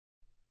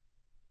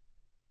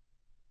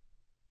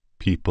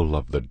People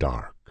of the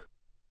Dark.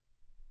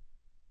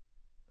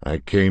 I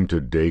came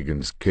to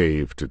Dagon's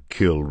cave to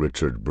kill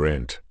Richard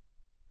Brent.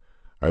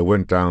 I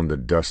went down the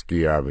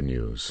dusky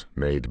avenues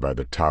made by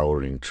the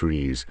towering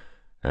trees,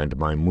 and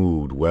my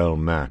mood well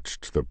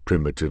matched the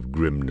primitive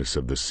grimness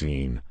of the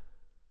scene.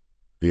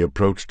 The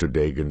approach to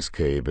Dagon's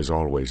cave is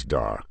always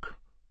dark,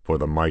 for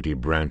the mighty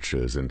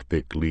branches and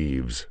thick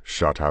leaves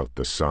shut out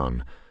the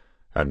sun,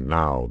 and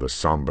now the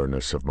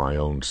somberness of my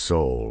own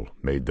soul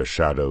made the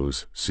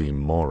shadows seem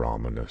more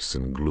ominous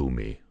and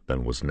gloomy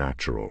than was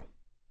natural.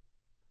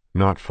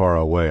 Not far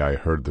away I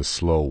heard the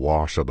slow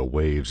wash of the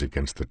waves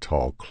against the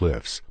tall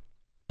cliffs,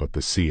 but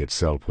the sea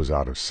itself was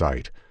out of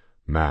sight,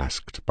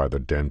 masked by the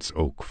dense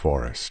oak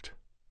forest.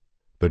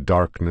 The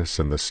darkness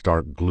and the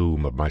stark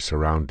gloom of my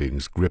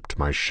surroundings gripped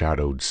my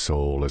shadowed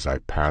soul as I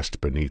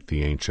passed beneath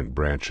the ancient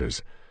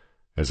branches,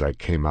 as I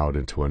came out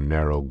into a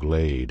narrow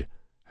glade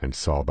and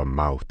saw the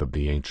mouth of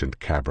the ancient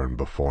cavern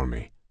before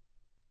me.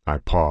 I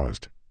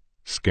paused,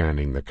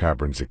 scanning the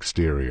cavern's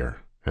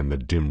exterior and the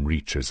dim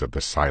reaches of the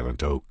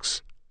silent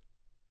oaks.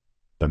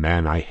 The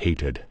man I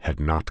hated had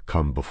not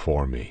come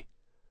before me.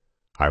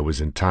 I was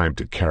in time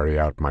to carry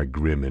out my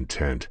grim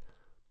intent.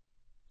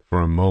 For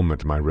a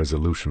moment my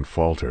resolution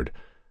faltered.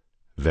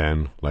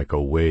 Then, like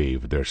a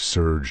wave, there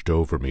surged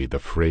over me the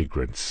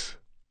fragrance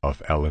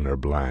of Eleanor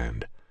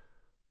Bland,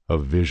 a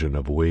vision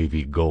of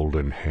wavy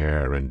golden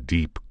hair and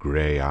deep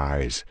gray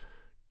eyes,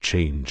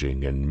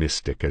 changing and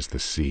mystic as the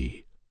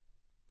sea.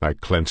 I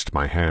clenched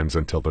my hands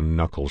until the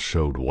knuckles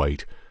showed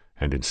white,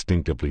 and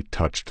instinctively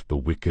touched the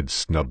wicked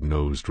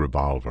snub-nosed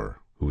revolver,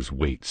 whose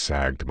weight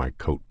sagged my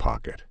coat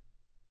pocket.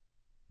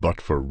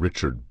 But for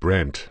Richard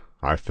Brent,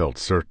 I felt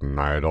certain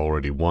I had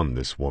already won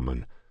this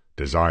woman,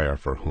 desire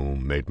for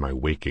whom made my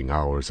waking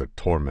hours a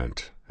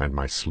torment and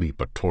my sleep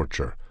a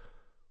torture.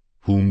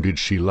 Whom did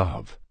she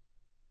love?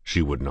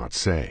 She would not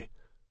say.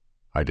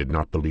 I did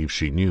not believe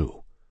she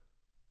knew.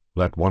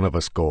 Let one of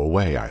us go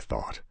away, I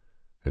thought,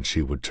 and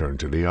she would turn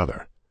to the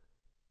other,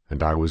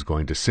 and I was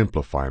going to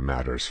simplify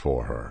matters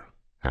for her,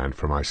 and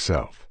for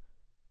myself.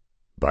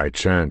 By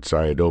chance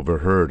I had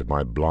overheard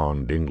my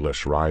blond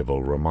English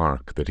rival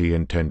remark that he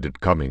intended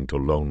coming to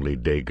lonely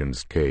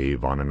Dagon's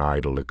cave on an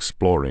idle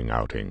exploring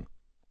outing,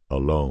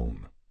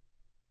 alone.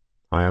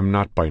 I am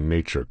not by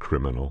nature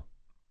criminal.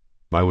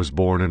 I was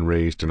born and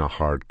raised in a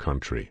hard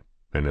country,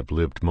 and have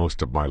lived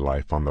most of my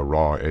life on the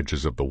raw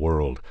edges of the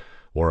world,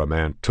 where a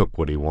man took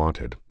what he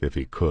wanted, if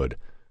he could,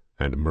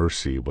 and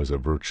mercy was a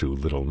virtue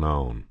little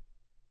known.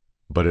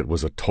 But it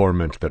was a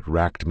torment that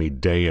racked me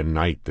day and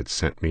night that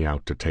sent me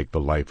out to take the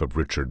life of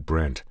Richard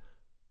Brent.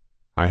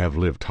 I have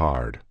lived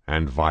hard,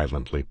 and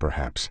violently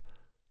perhaps.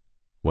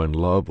 When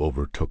love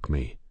overtook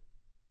me,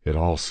 it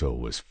also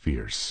was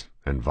fierce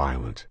and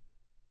violent.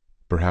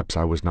 Perhaps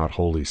I was not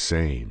wholly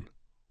sane,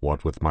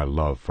 what with my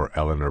love for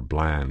Eleanor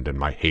Bland and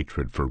my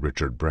hatred for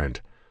Richard Brent.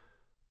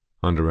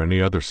 Under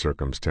any other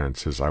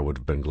circumstances I would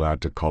have been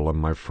glad to call him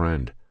my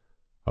friend,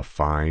 a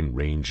fine,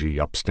 rangy,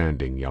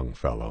 upstanding young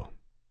fellow,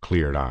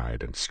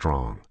 clear-eyed and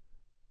strong.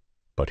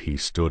 But he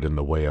stood in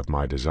the way of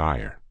my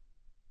desire,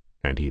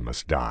 and he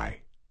must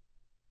die.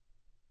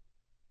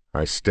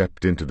 I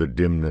stepped into the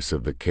dimness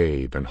of the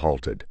cave and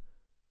halted.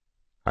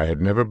 I had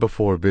never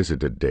before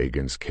visited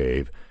Dagon's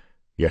cave,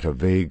 yet a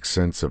vague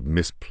sense of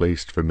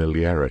misplaced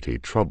familiarity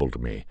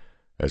troubled me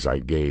as I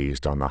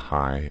gazed on the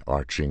high,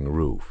 arching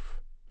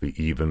roof, the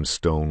even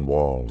stone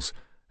walls,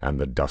 and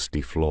the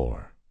dusty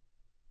floor.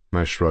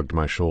 I shrugged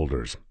my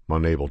shoulders,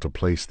 unable to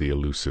place the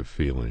elusive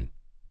feeling.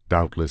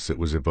 Doubtless it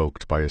was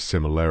evoked by a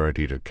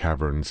similarity to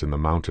caverns in the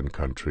mountain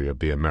country of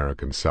the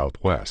American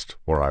Southwest,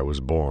 where I was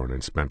born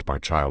and spent my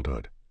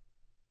childhood.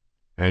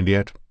 And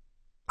yet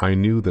I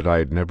knew that I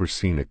had never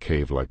seen a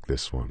cave like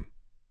this one,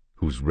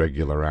 whose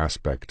regular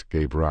aspect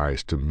gave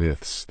rise to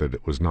myths that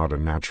it was not a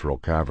natural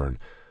cavern,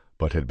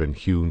 but had been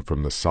hewn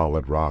from the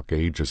solid rock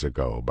ages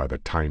ago by the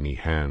tiny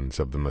hands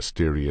of the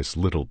mysterious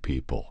little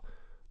people,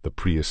 the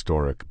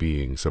prehistoric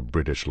beings of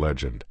British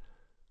legend.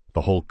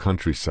 The whole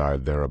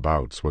countryside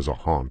thereabouts was a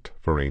haunt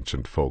for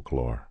ancient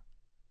folklore.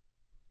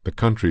 The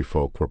country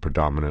folk were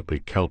predominantly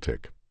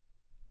Celtic.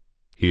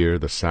 Here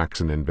the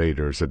Saxon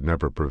invaders had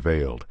never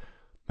prevailed,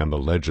 and the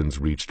legends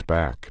reached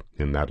back,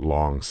 in that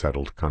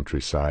long-settled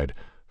countryside,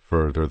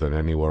 further than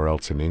anywhere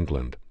else in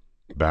England,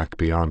 back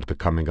beyond the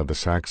coming of the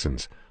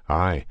Saxons,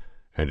 aye,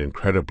 and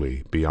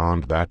incredibly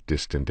beyond that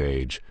distant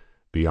age,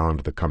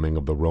 beyond the coming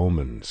of the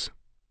Romans,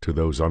 to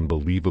those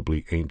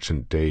unbelievably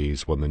ancient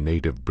days when the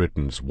native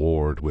Britons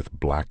warred with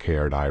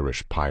black-haired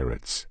Irish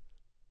pirates.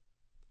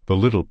 The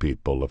little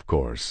people, of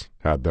course,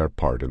 had their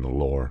part in the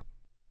lore.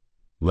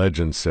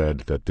 Legend said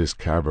that this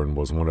cavern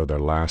was one of their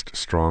last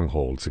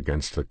strongholds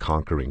against the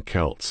conquering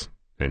Celts,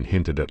 and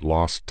hinted at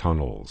lost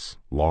tunnels,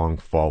 long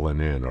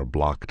fallen in or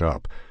blocked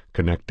up,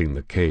 connecting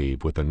the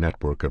cave with a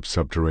network of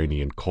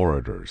subterranean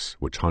corridors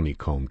which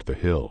honeycombed the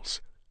hills.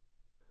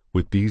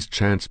 With these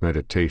chance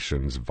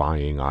meditations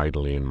vying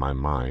idly in my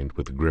mind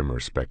with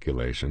grimmer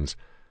speculations,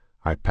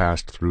 I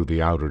passed through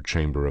the outer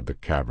chamber of the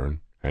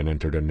cavern and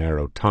entered a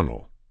narrow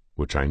tunnel,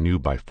 which I knew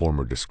by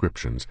former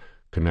descriptions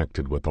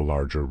connected with a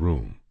larger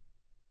room.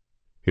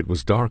 It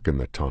was dark in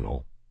the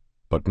tunnel,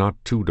 but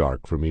not too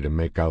dark for me to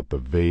make out the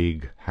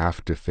vague,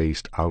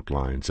 half-defaced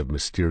outlines of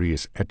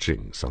mysterious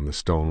etchings on the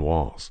stone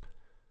walls.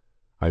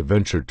 I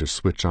ventured to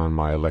switch on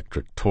my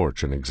electric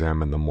torch and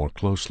examine them more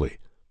closely.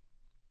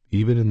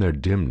 Even in their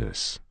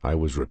dimness, I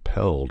was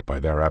repelled by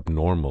their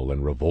abnormal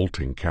and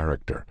revolting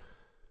character.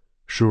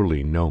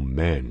 Surely no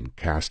men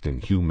cast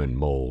in human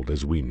mold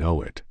as we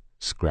know it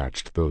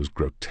scratched those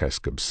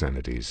grotesque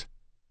obscenities.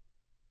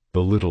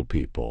 The little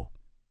people.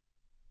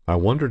 I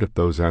wondered if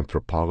those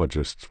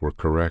anthropologists were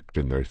correct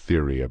in their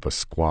theory of a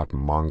squat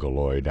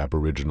mongoloid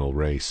aboriginal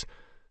race,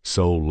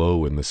 so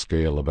low in the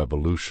scale of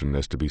evolution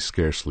as to be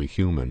scarcely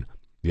human,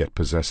 yet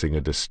possessing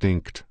a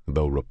distinct,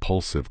 though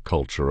repulsive,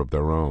 culture of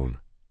their own.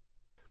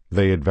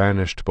 They had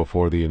vanished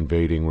before the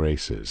invading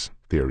races,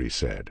 theory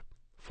said,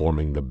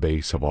 forming the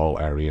base of all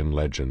Aryan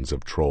legends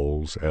of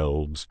trolls,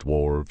 elves,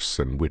 dwarves,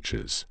 and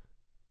witches.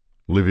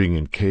 Living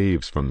in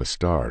caves from the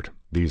start,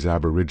 these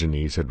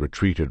aborigines had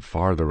retreated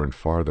farther and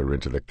farther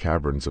into the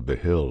caverns of the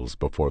hills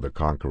before the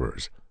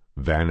conquerors,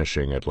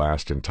 vanishing at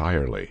last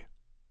entirely,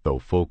 though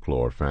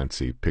folklore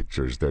fancy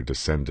pictures their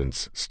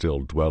descendants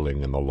still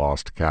dwelling in the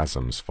lost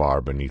chasms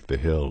far beneath the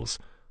hills,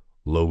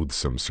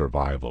 loathsome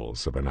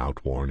survivals of an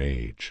outworn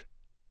age.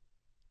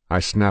 I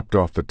snapped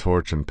off the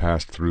torch and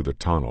passed through the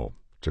tunnel,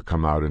 to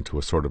come out into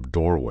a sort of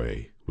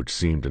doorway which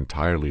seemed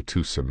entirely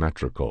too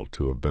symmetrical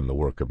to have been the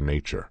work of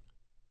nature.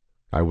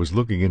 I was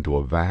looking into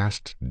a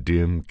vast,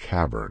 dim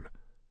cavern,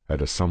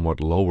 at a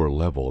somewhat lower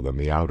level than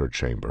the outer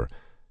chamber,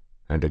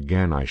 and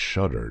again I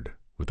shuddered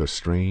with a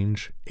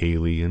strange,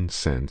 alien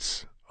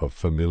sense of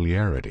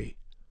familiarity.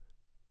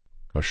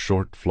 A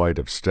short flight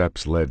of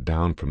steps led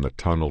down from the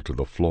tunnel to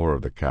the floor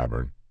of the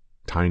cavern,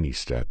 tiny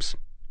steps,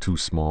 too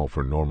small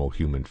for normal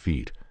human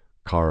feet,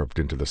 carved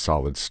into the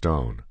solid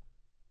stone.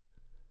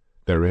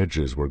 Their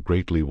edges were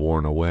greatly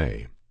worn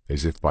away,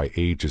 as if by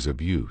ages of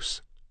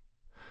use.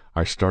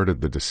 I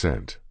started the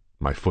descent.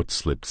 My foot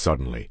slipped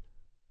suddenly.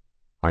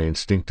 I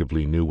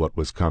instinctively knew what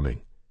was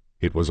coming.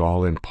 It was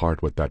all in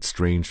part with that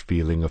strange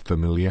feeling of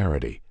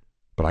familiarity,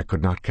 but I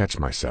could not catch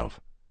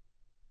myself.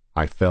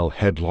 I fell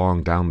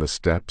headlong down the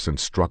steps and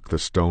struck the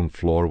stone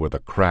floor with a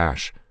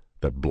crash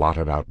that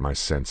blotted out my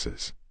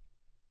senses.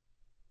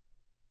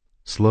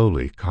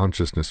 Slowly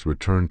consciousness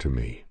returned to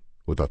me,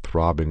 with a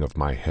throbbing of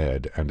my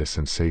head and a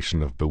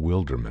sensation of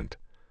bewilderment.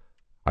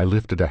 I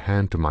lifted a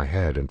hand to my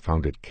head and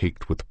found it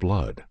caked with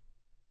blood.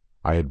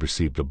 I had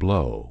received a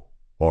blow,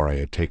 or I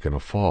had taken a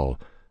fall,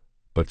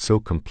 but so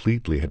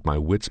completely had my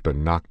wits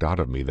been knocked out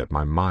of me that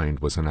my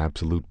mind was an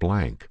absolute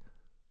blank.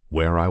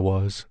 Where I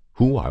was,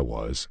 who I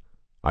was,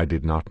 I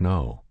did not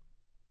know.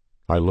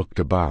 I looked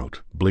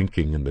about,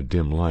 blinking in the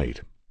dim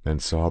light,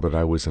 and saw that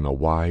I was in a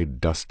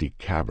wide, dusty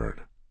cavern.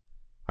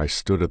 I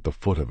stood at the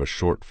foot of a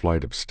short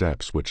flight of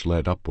steps which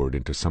led upward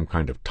into some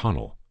kind of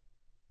tunnel.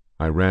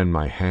 I ran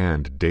my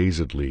hand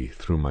dazedly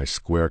through my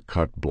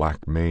square-cut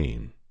black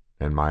mane,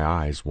 and my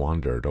eyes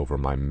wandered over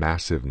my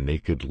massive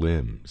naked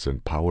limbs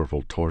and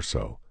powerful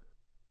torso.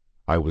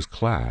 I was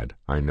clad,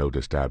 I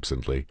noticed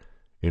absently,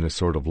 in a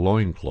sort of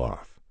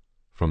loincloth,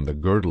 from the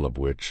girdle of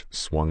which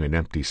swung an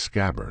empty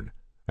scabbard,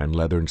 and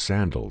leathern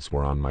sandals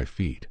were on my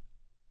feet.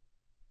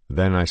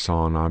 Then I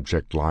saw an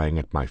object lying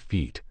at my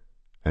feet,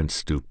 and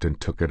stooped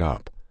and took it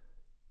up.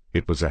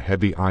 It was a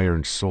heavy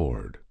iron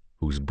sword,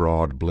 whose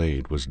broad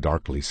blade was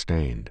darkly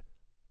stained.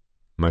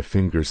 My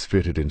fingers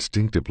fitted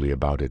instinctively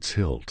about its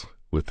hilt,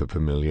 with the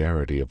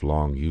familiarity of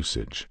long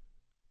usage.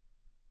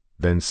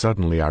 Then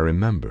suddenly I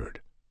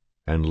remembered,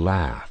 and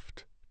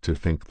laughed to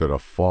think that a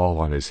fall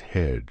on his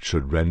head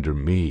should render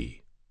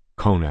me,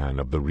 Conan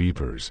of the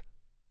Reavers,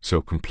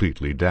 so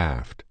completely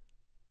daft.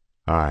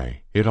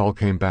 Aye, it all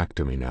came back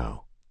to me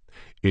now.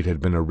 It had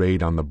been a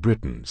raid on the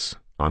Britons,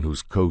 on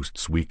whose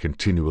coasts we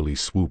continually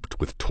swooped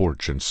with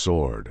torch and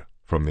sword,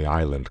 from the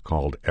island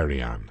called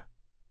Arian.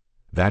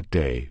 That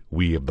day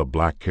we of the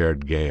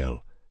black-haired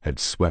Gael had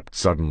swept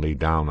suddenly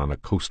down on a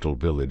coastal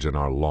village in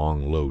our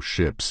long, low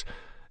ships,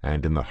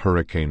 and in the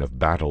hurricane of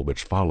battle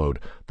which followed,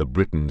 the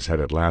Britons had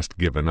at last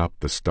given up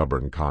the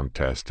stubborn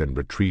contest and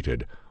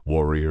retreated,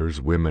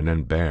 warriors, women,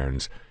 and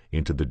bairns,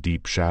 into the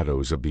deep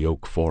shadows of the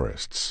oak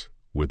forests,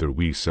 whither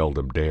we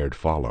seldom dared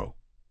follow.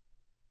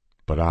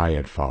 But I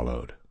had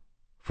followed,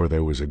 for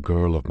there was a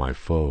girl of my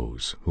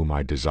foes whom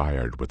I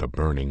desired with a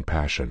burning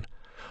passion,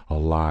 a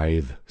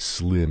lithe,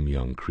 slim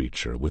young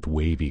creature with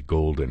wavy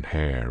golden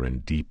hair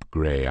and deep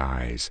grey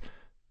eyes,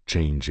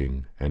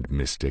 changing and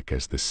mystic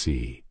as the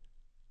sea.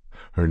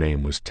 Her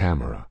name was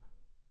Tamara.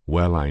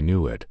 Well I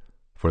knew it,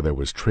 for there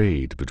was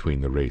trade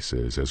between the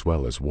races as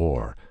well as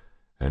war,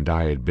 and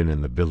I had been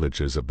in the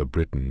villages of the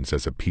Britons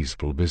as a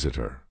peaceful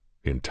visitor,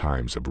 in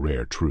times of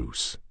rare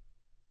truce.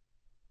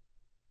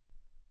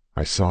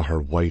 I saw her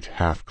white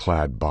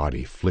half-clad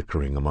body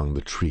flickering among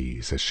the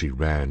trees as she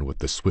ran with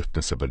the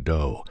swiftness of a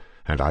doe,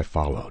 and I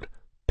followed,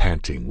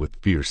 panting with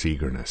fierce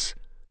eagerness.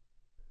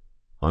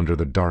 Under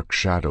the dark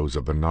shadows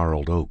of the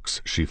gnarled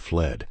oaks she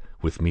fled,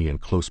 with me in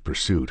close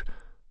pursuit,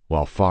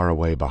 while far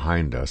away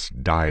behind us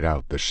died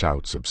out the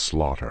shouts of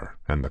slaughter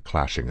and the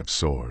clashing of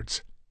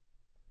swords.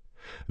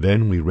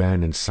 Then we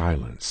ran in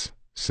silence,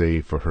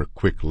 save for her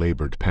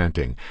quick-labored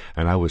panting,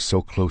 and I was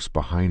so close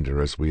behind her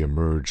as we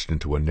emerged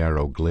into a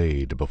narrow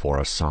glade before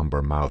a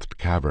sombre-mouthed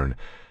cavern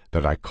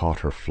that I caught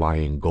her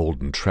flying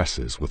golden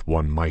tresses with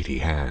one mighty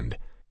hand.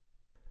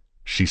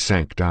 She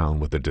sank down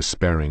with a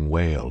despairing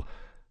wail,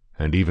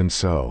 and even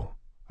so,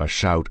 a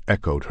shout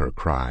echoed her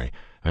cry,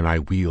 and I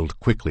wheeled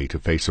quickly to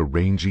face a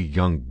rangy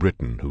young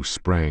Briton who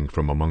sprang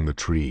from among the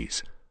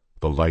trees,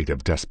 the light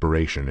of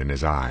desperation in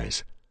his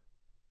eyes.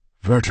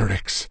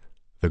 "Verterix!"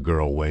 the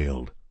girl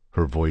wailed,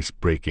 her voice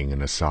breaking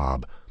in a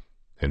sob,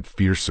 and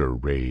fiercer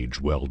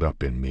rage welled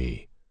up in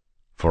me,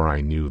 for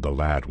I knew the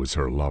lad was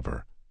her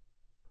lover.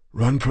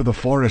 "Run for the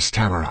forest,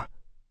 Tamara!"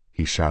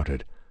 he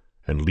shouted,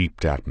 and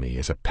leaped at me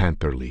as a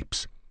panther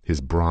leaps,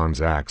 his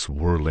bronze axe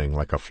whirling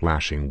like a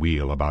flashing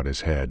wheel about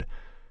his head.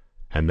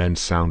 And then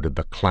sounded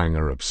the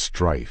clangor of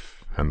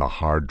strife and the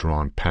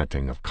hard-drawn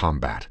panting of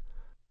combat.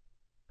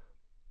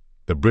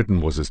 The Briton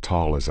was as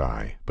tall as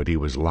I, but he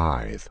was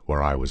lithe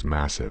where I was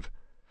massive.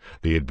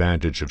 The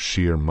advantage of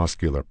sheer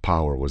muscular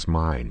power was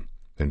mine,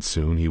 and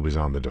soon he was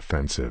on the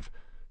defensive,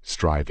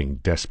 striving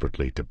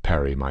desperately to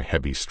parry my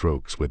heavy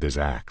strokes with his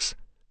axe.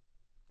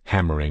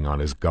 Hammering on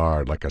his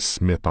guard like a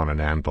smith on an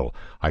anvil,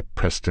 I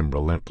pressed him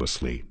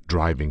relentlessly,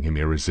 driving him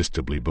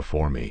irresistibly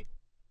before me.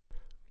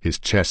 His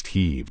chest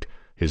heaved,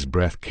 his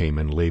breath came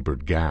in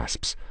labored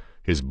gasps,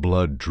 his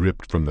blood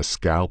dripped from the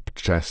scalp,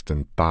 chest,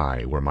 and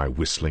thigh where my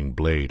whistling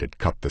blade had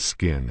cut the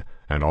skin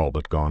and all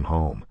but gone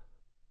home.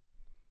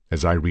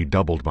 As I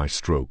redoubled my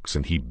strokes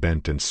and he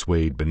bent and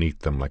swayed beneath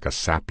them like a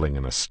sapling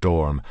in a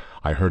storm,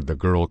 I heard the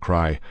girl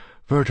cry,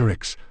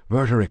 "Verterix!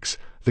 Verterix!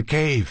 The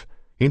cave!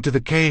 Into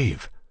the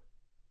cave!"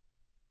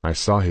 I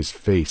saw his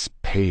face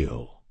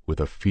pale with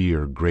a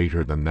fear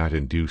greater than that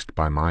induced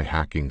by my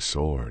hacking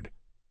sword.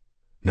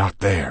 "Not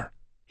there!"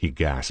 he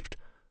gasped.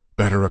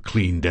 "Better a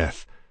clean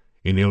death.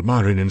 In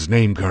Ilmarinen's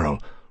name, girl,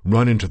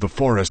 run into the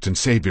forest and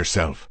save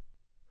yourself."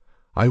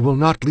 "I will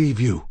not leave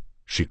you,"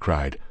 she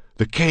cried.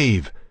 "The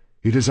cave!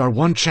 It is our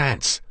one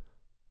chance."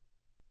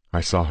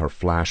 I saw her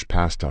flash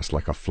past us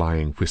like a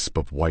flying wisp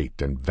of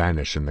white and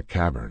vanish in the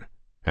cavern,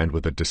 and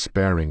with a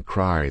despairing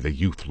cry the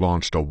youth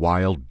launched a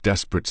wild,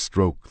 desperate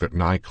stroke that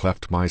nigh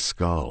cleft my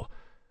skull.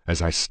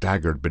 As I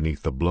staggered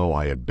beneath the blow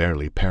I had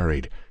barely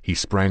parried, he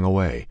sprang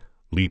away,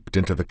 leaped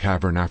into the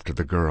cavern after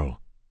the girl,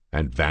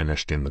 and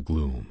vanished in the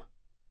gloom.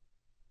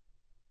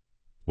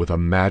 With a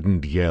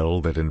maddened yell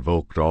that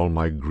invoked all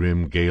my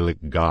grim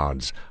Gaelic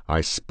gods,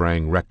 I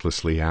sprang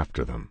recklessly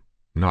after them,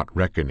 not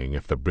reckoning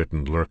if the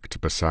Briton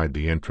lurked beside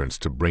the entrance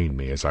to brain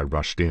me as I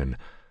rushed in,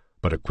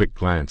 but a quick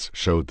glance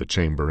showed the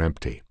chamber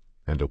empty,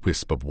 and a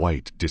wisp of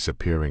white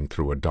disappearing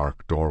through a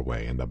dark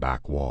doorway in the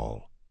back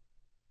wall.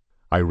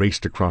 I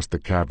raced across the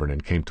cavern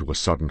and came to a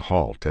sudden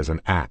halt as an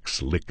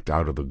axe licked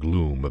out of the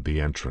gloom of the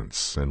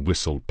entrance and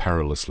whistled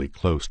perilously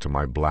close to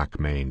my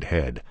black-maned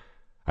head.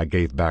 I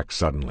gave back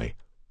suddenly.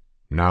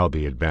 Now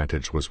the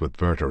advantage was with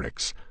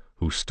Verterix,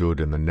 who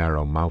stood in the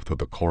narrow mouth of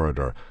the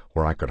corridor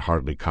where I could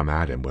hardly come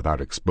at him without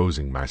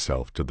exposing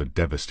myself to the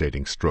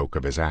devastating stroke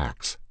of his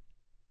axe.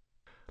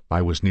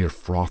 I was near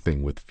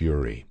frothing with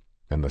fury,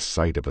 and the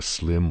sight of a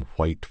slim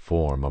white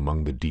form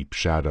among the deep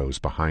shadows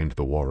behind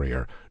the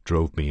warrior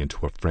drove me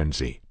into a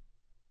frenzy.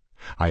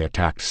 I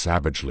attacked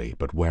savagely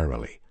but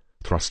warily,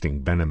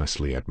 thrusting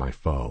venomously at my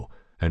foe,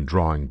 and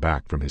drawing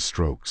back from his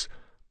strokes.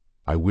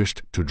 I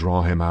wished to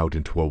draw him out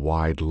into a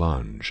wide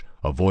lunge,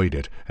 avoid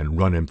it, and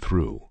run him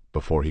through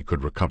before he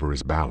could recover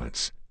his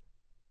balance.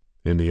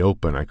 In the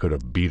open I could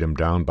have beat him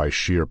down by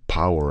sheer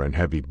power and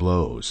heavy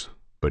blows,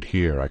 but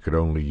here I could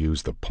only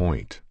use the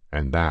point,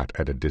 and that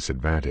at a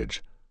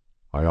disadvantage.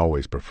 I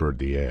always preferred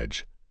the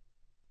edge.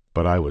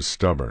 But I was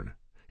stubborn.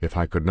 If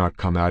I could not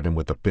come at him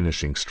with a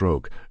finishing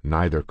stroke,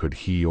 neither could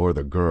he or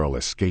the girl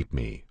escape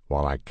me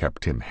while I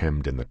kept him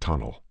hemmed in the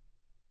tunnel.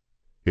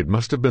 It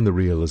must have been the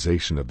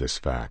realization of this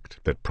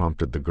fact that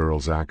prompted the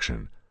girl's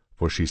action,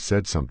 for she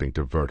said something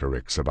to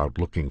Verterix about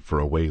looking for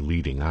a way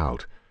leading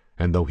out,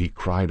 and though he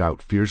cried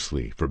out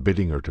fiercely,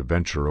 forbidding her to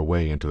venture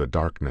away into the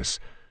darkness,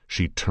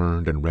 she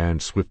turned and ran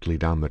swiftly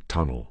down the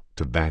tunnel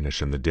to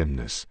vanish in the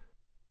dimness.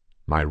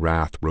 My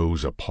wrath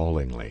rose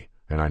appallingly,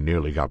 and I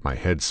nearly got my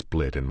head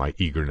split in my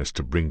eagerness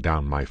to bring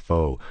down my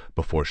foe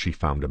before she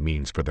found a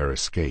means for their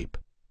escape.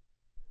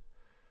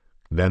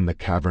 Then the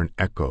cavern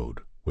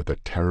echoed with a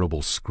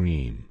terrible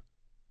scream,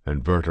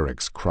 and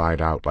Verterix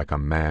cried out like a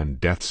man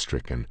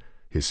death-stricken,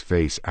 his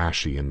face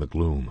ashy in the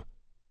gloom.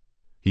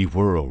 He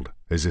whirled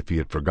as if he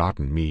had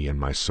forgotten me and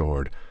my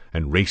sword,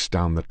 and raced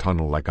down the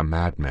tunnel like a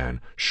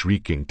madman,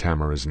 shrieking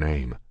Tamara's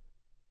name.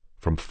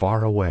 From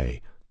far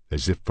away,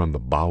 as if from the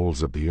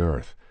bowels of the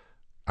earth,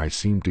 I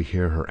seemed to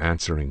hear her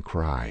answering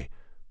cry,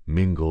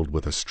 mingled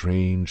with a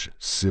strange,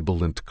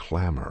 sibilant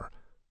clamor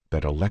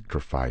that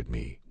electrified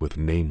me with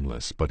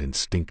nameless but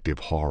instinctive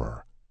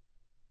horror.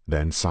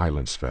 Then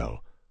silence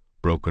fell,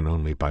 broken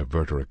only by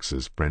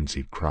Verterix's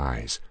frenzied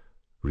cries,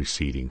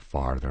 receding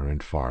farther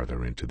and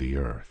farther into the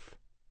earth.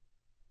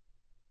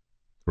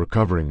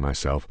 Recovering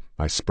myself,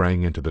 I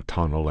sprang into the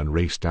tunnel and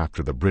raced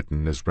after the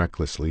Briton as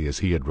recklessly as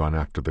he had run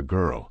after the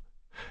girl.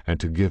 And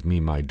to give me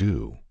my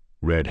due,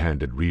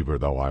 red-handed reaver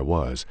though I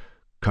was,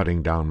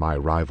 cutting down my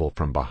rival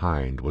from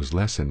behind was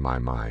less in my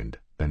mind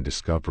than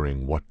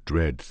discovering what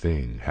dread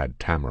thing had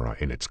Tamara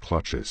in its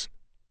clutches.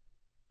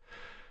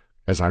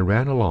 As I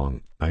ran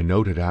along, I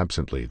noted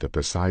absently that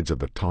the sides of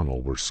the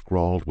tunnel were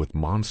scrawled with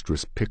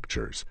monstrous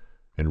pictures,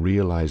 and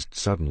realized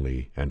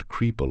suddenly and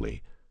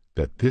creepily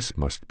that this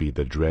must be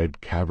the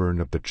dread cavern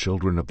of the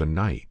Children of the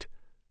Night,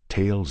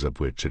 tales of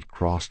which had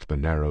crossed the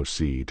narrow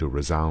sea to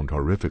resound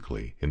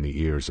horrifically in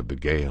the ears of the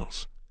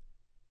Gaels.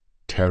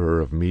 Terror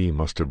of me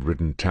must have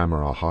ridden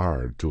Tamara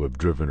hard to have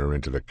driven her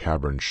into the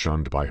cavern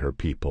shunned by her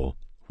people,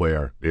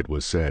 where, it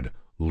was said,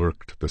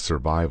 lurked the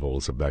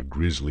survivals of that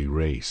grisly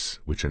race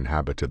which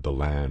inhabited the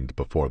land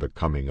before the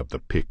coming of the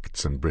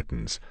Picts and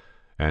Britons,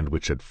 and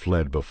which had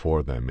fled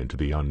before them into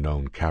the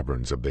unknown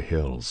caverns of the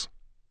hills.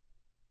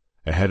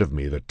 Ahead of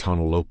me the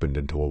tunnel opened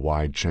into a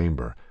wide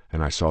chamber,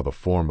 and I saw the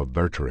form of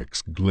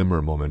Vertorix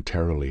glimmer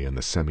momentarily in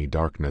the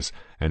semi-darkness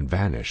and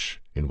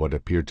vanish in what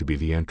appeared to be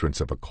the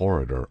entrance of a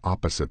corridor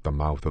opposite the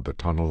mouth of the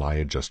tunnel I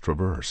had just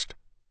traversed.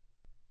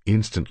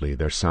 Instantly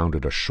there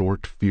sounded a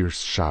short,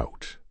 fierce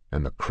shout,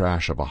 and the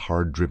crash of a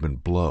hard-driven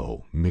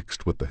blow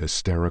mixed with the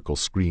hysterical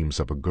screams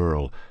of a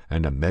girl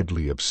and a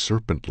medley of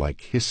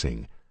serpent-like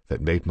hissing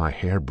that made my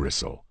hair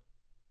bristle.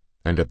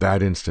 And at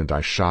that instant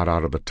I shot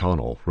out of the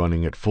tunnel,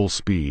 running at full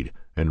speed,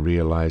 and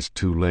realized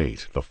too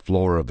late the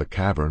floor of the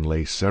cavern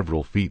lay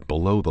several feet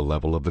below the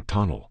level of the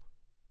tunnel.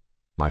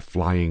 My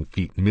flying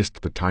feet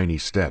missed the tiny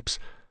steps,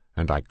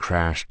 and I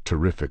crashed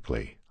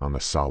terrifically on the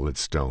solid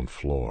stone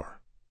floor.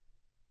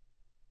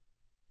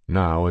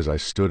 Now, as I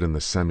stood in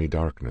the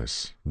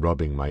semi-darkness,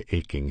 rubbing my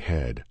aching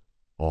head,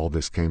 all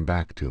this came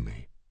back to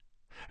me,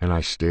 and I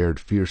stared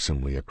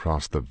fearsomely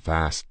across the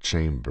vast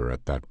chamber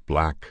at that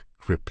black,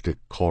 cryptic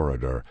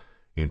corridor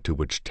into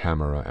which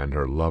Tamara and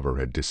her lover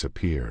had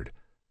disappeared,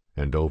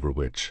 and over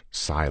which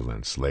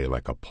silence lay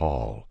like a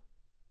pall.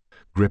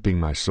 Gripping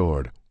my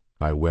sword,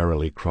 I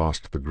warily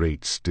crossed the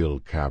great still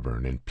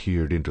cavern and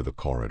peered into the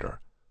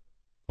corridor.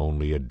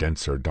 Only a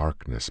denser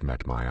darkness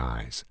met my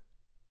eyes.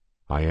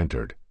 I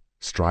entered,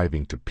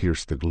 striving to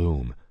pierce the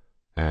gloom,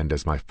 and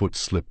as my foot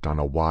slipped on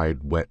a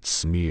wide, wet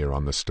smear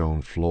on the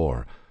stone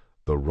floor,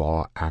 the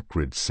raw,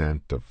 acrid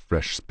scent of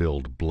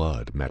fresh-spilled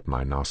blood met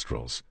my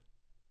nostrils.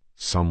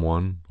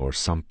 Someone or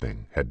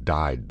something had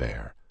died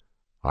there,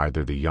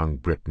 either the young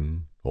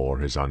Briton or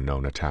his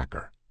unknown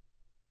attacker.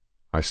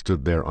 I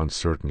stood there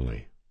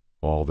uncertainly,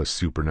 all the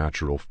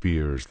supernatural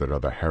fears that are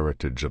the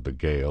heritage of the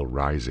Gael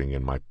rising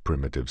in my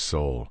primitive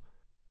soul.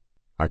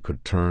 I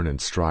could turn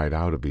and stride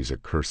out of these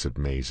accursed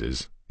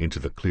mazes, into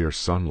the clear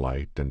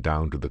sunlight and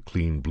down to the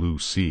clean blue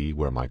sea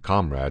where my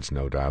comrades,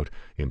 no doubt,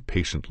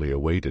 impatiently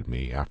awaited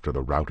me after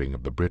the routing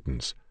of the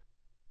Britons.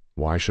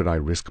 Why should I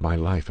risk my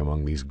life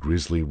among these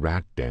grisly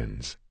rat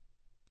dens?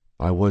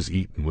 I was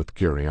eaten with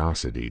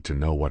curiosity to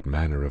know what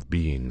manner of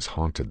beings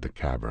haunted the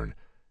cavern,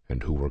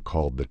 and who were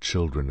called the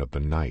Children of the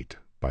Night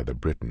by the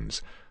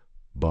Britons,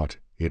 but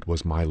it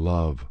was my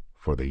love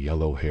for the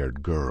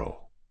yellow-haired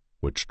girl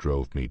which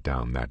drove me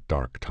down that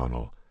dark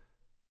tunnel,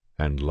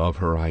 and love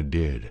her I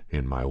did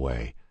in my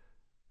way,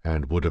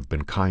 and would have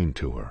been kind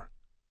to her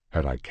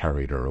had I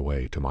carried her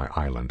away to my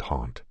island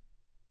haunt.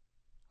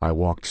 I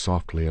walked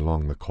softly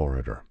along the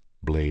corridor,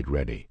 blade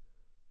ready.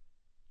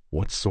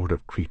 What sort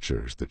of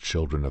creatures the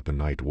Children of the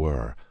Night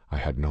were, I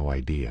had no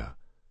idea,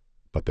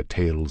 but the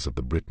tales of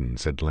the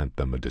Britons had lent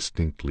them a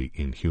distinctly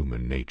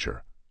inhuman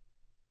nature.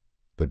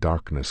 The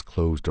darkness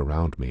closed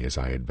around me as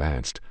I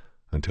advanced,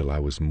 until I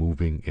was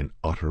moving in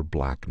utter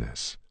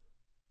blackness.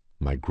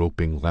 My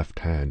groping left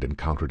hand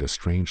encountered a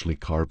strangely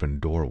carven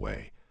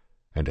doorway,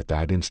 and at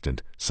that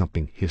instant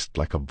something hissed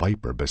like a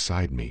viper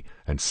beside me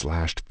and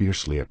slashed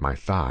fiercely at my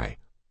thigh.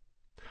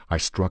 I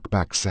struck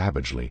back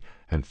savagely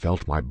and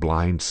felt my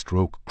blind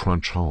stroke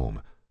crunch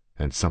home,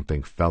 and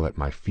something fell at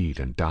my feet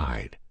and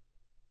died.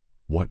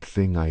 What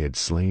thing I had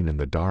slain in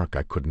the dark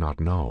I could not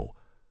know,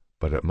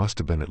 but it must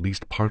have been at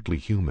least partly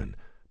human,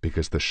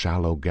 because the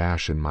shallow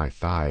gash in my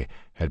thigh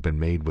had been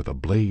made with a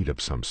blade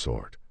of some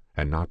sort,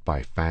 and not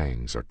by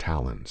fangs or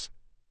talons.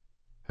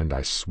 And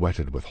I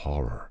sweated with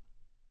horror,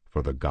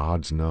 for the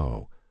gods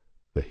know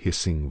the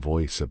hissing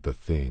voice of the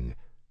thing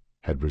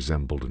had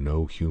resembled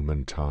no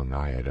human tongue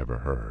I had ever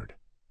heard.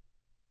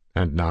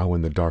 And now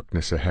in the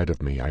darkness ahead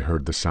of me I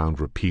heard the sound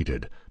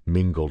repeated,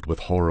 mingled with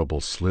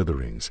horrible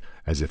slitherings,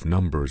 as if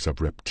numbers of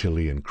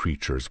reptilian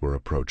creatures were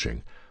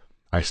approaching.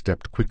 I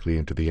stepped quickly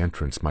into the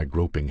entrance my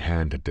groping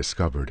hand had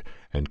discovered,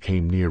 and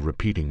came near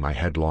repeating my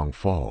headlong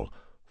fall,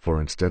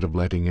 for instead of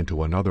letting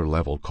into another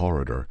level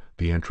corridor,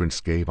 the entrance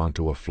gave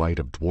onto a flight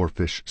of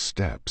dwarfish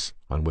steps,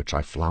 on which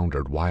I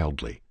floundered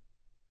wildly.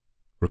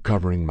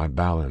 Recovering my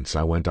balance,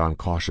 I went on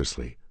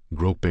cautiously,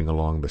 groping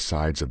along the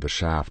sides of the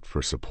shaft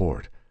for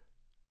support.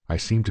 I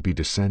seemed to be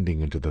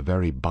descending into the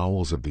very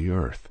bowels of the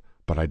earth,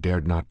 but I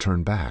dared not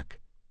turn back.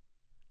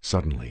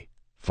 Suddenly,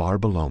 far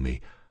below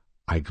me,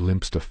 I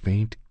glimpsed a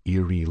faint,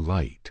 eerie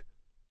light.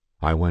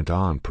 I went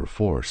on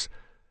perforce,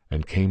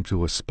 and came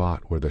to a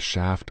spot where the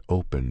shaft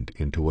opened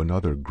into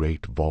another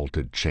great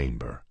vaulted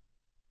chamber,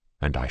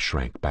 and I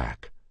shrank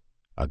back,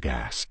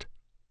 aghast.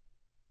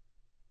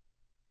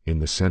 In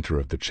the center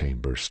of the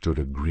chamber stood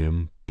a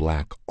grim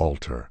black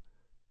altar.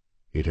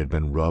 It had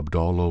been rubbed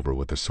all over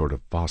with a sort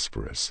of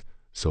phosphorus,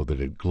 so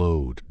that it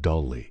glowed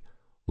dully,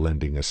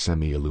 lending a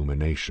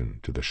semi-illumination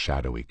to the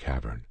shadowy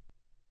cavern.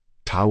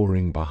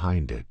 Towering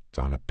behind it,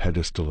 on a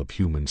pedestal of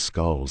human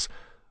skulls,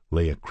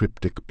 lay a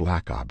cryptic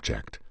black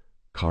object,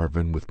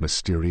 carven with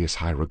mysterious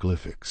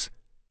hieroglyphics.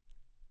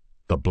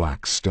 The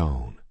Black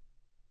Stone.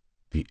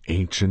 The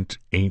ancient,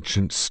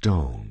 ancient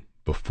stone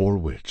before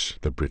which,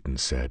 the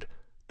Britons said,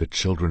 the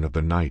children of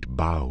the night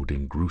bowed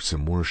in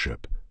gruesome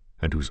worship,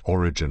 and whose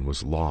origin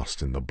was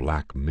lost in the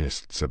black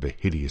mists of a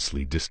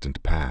hideously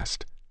distant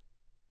past.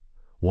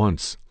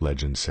 Once,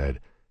 legend said,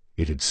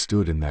 it had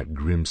stood in that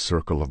grim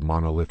circle of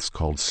monoliths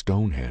called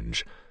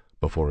Stonehenge,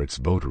 before its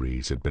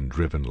votaries had been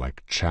driven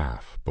like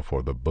chaff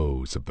before the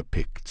bows of the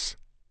Picts.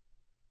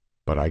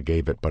 But I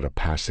gave it but a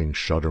passing,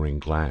 shuddering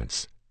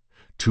glance.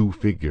 2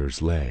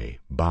 figures lay,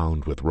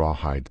 bound with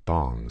rawhide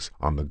thongs,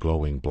 on the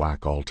glowing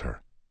black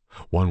altar.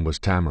 One was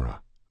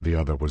Tamara, the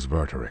other was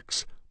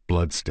Vertorix,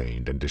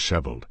 blood-stained and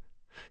disheveled.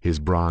 His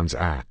bronze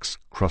axe,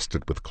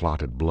 crusted with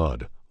clotted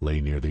blood,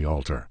 lay near the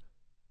altar,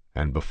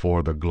 and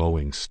before the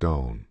glowing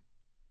stone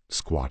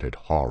squatted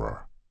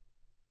Horror.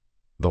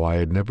 Though I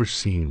had never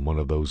seen one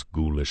of those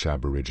ghoulish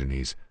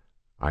aborigines,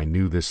 I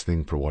knew this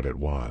thing for what it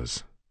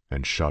was,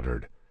 and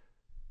shuddered.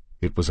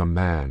 It was a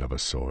man of a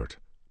sort,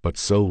 but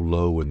so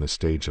low in the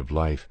stage of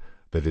life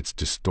that its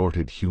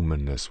distorted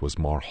humanness was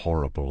more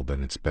horrible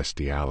than its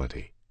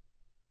bestiality.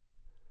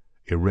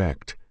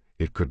 Erect,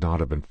 it could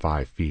not have been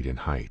 5 feet in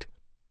height.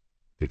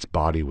 Its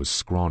body was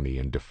scrawny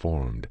and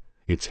deformed,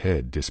 its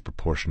head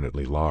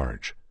disproportionately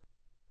large.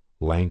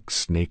 Lank,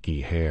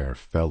 snaky hair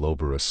fell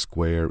over a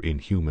square,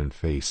 inhuman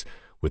face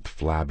with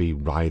flabby,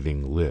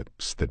 writhing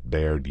lips that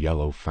bared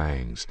yellow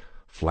fangs,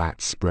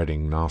 flat,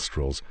 spreading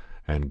nostrils,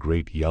 and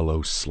great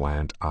yellow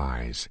slant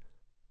eyes.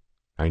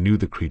 I knew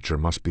the creature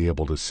must be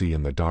able to see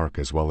in the dark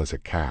as well as a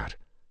cat.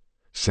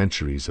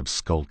 Centuries of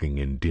skulking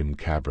in dim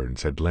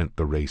caverns had lent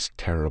the race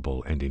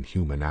terrible and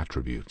inhuman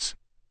attributes.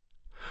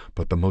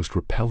 But the most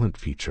repellent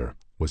feature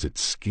was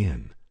its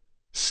skin,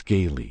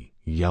 scaly,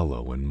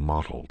 yellow, and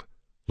mottled,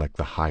 like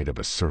the hide of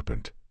a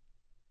serpent.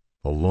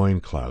 A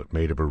loincloth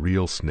made of a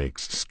real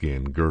snake's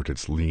skin girt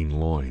its lean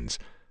loins,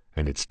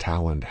 and its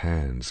taloned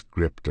hands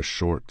gripped a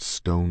short,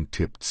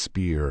 stone-tipped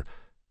spear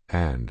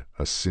and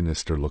a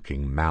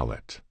sinister-looking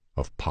mallet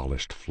of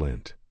polished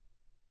flint.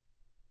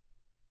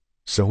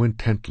 So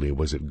intently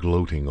was it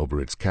gloating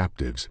over its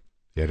captives,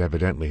 it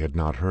evidently had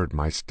not heard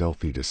my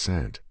stealthy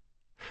descent.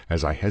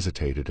 As I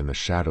hesitated in the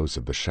shadows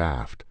of the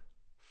shaft,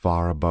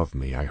 far above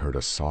me I heard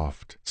a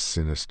soft,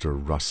 sinister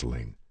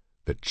rustling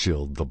that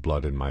chilled the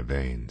blood in my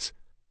veins.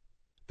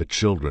 The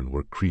children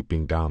were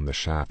creeping down the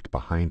shaft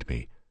behind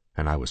me,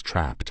 and I was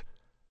trapped.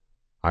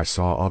 I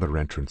saw other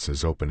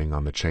entrances opening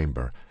on the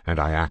chamber, and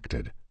I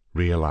acted,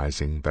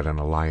 realizing that an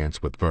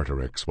alliance with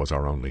Vertorix was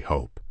our only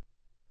hope.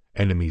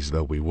 Enemies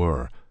though we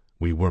were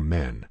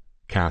men,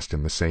 cast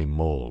in the same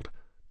mold,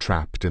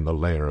 trapped in the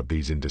lair of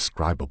these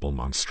indescribable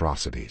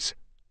monstrosities.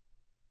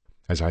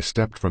 As I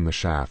stepped from the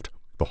shaft,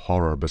 the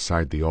Horror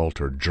beside the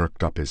altar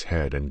jerked up his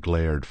head and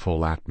glared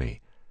full at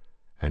me,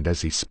 and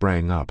as he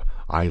sprang up,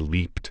 I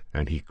leaped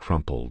and he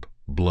crumpled,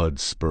 blood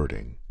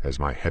spurting, as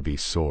my heavy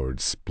sword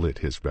split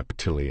his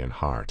reptilian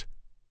heart.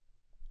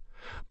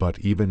 But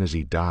even as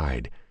he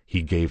died,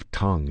 he gave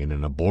tongue in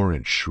an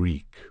abhorrent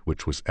shriek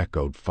which was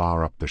echoed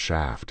far up the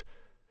shaft.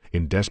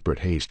 In desperate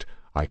haste,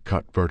 I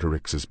cut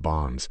Vertorix's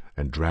bonds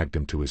and dragged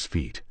him to his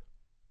feet.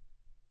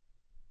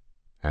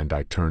 And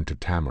I turned to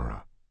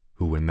Tamara,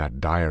 who in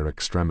that dire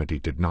extremity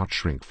did not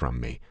shrink from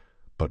me,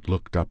 but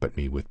looked up at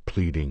me with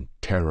pleading,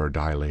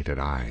 terror-dilated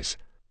eyes.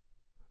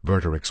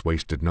 Vertorix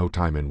wasted no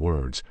time in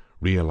words,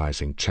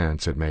 realizing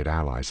chance had made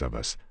allies of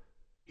us.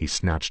 He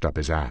snatched up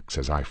his axe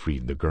as I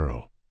freed the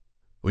girl.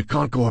 "We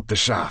can't go up the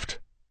shaft,"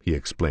 he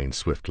explained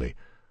swiftly.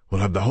 "We'll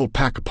have the whole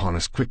pack upon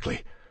us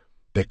quickly.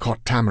 They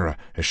caught Tamara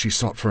as she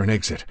sought for an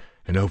exit,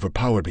 and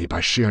overpowered me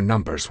by sheer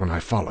numbers when I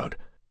followed.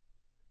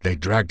 They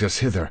dragged us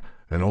hither,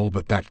 and all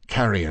but that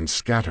carrion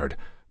scattered,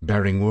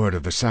 bearing word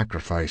of the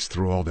sacrifice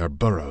through all their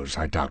burrows,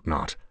 I doubt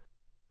not.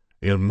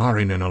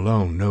 Ilmarinen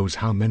alone knows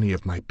how many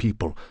of my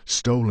people,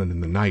 stolen in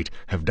the night,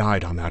 have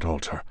died on that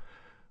altar.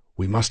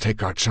 We must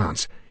take our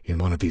chance in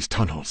one of these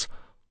tunnels.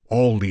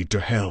 All lead to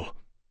hell.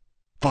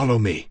 Follow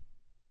me."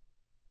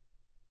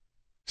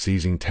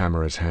 Seizing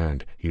Tamara's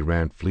hand, he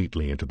ran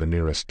fleetly into the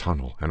nearest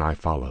tunnel, and I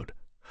followed.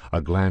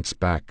 A glance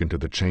back into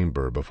the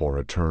chamber before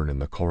a turn in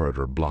the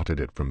corridor blotted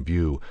it from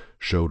view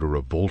showed a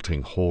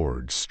revolting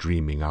horde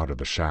streaming out of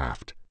the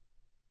shaft.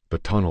 The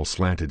tunnel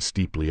slanted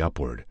steeply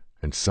upward,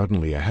 and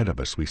suddenly ahead of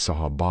us we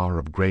saw a bar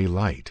of grey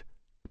light,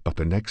 but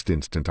the next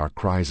instant our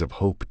cries of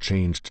hope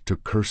changed to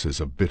curses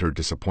of bitter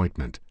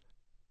disappointment.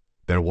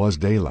 There was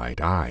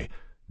daylight, aye,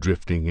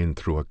 drifting in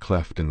through a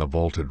cleft in the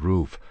vaulted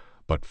roof,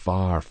 but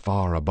far,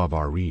 far above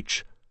our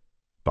reach.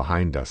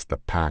 Behind us the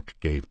pack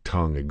gave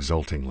tongue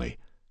exultingly,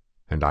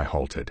 and I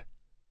halted.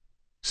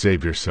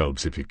 "Save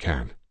yourselves if you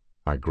can,"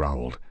 I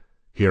growled.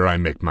 "Here I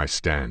make my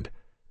stand.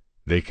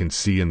 They can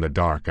see in the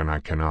dark, and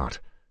I cannot.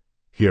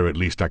 Here at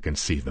least I can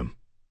see them.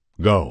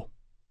 Go!"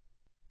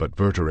 But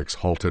Vertorix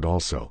halted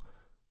also.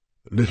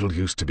 "Little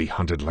use to be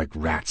hunted like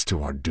rats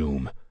to our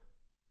doom.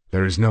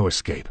 There is no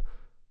escape.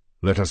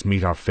 Let us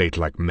meet our fate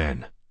like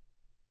men."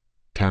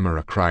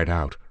 Tamara cried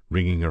out,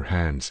 wringing her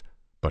hands,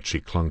 but she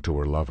clung to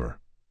her lover.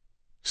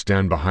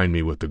 "Stand behind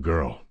me with the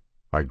girl,"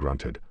 I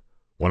grunted.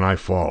 "When I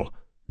fall,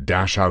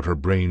 dash out her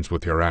brains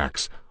with your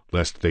axe,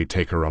 lest they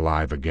take her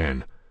alive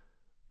again.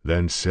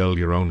 Then sell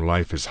your own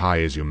life as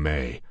high as you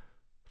may,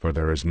 for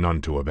there is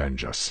none to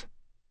avenge us."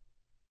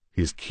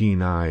 His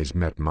keen eyes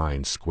met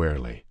mine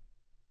squarely.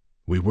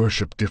 "We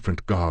worship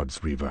different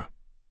gods, Riva,"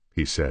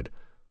 he said,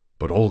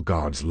 "but all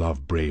gods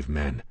love brave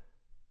men.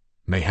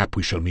 Mayhap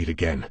we shall meet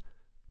again,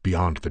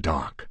 beyond the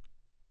dark."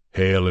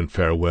 "Hail and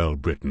farewell,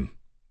 Britain,"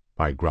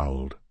 I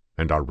growled,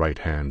 and our right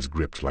hands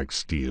gripped like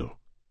steel.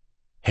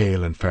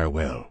 "Hail and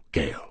farewell,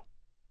 Gale."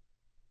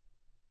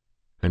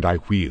 And I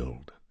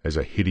wheeled as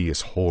a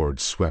hideous horde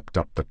swept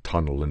up the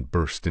tunnel and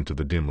burst into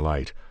the dim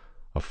light,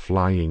 a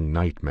flying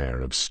nightmare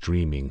of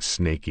streaming,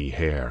 snaky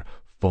hair,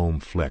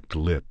 foam-flecked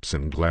lips,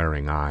 and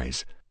glaring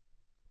eyes.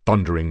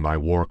 Thundering my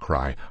war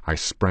cry, I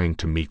sprang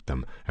to meet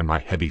them, and my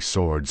heavy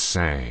sword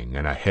sang,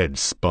 and a head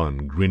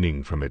spun,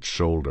 grinning from its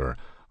shoulder,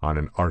 on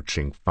an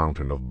arching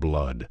fountain of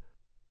blood.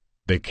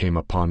 They came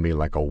upon me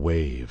like a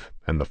wave,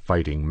 and the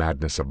fighting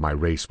madness of my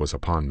race was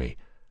upon me.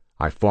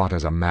 I fought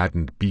as a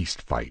maddened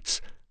beast fights,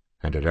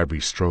 and at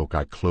every stroke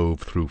I clove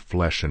through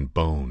flesh and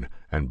bone,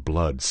 and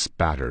blood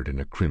spattered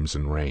in a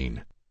crimson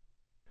rain.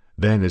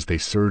 Then, as they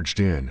surged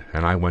in,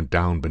 and I went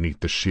down beneath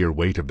the sheer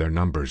weight of their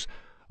numbers,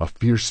 a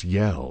fierce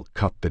yell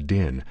cut the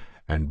din,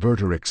 and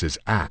Vertorix's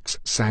axe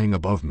sang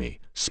above me,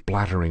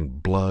 splattering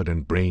blood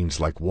and brains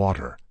like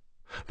water.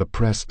 The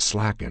press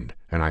slackened,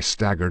 and I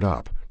staggered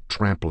up,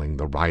 trampling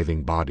the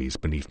writhing bodies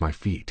beneath my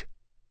feet.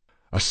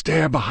 "A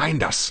stair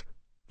behind us!"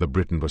 the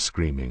Briton was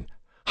screaming.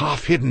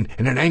 "Half hidden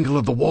in an angle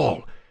of the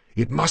wall!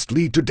 It must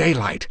lead to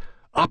daylight!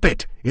 Up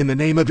it, in the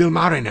name of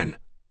Ilmarinen!"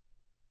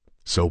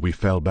 So we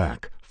fell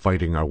back,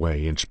 fighting our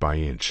way inch by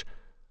inch.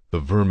 The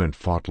vermin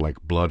fought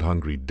like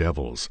blood-hungry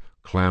devils,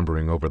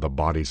 clambering over the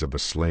bodies of the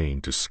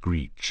slain to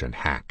screech and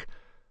hack.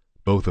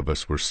 Both of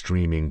us were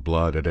streaming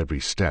blood at every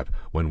step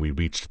when we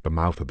reached the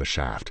mouth of the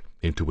shaft,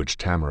 into which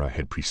Tamara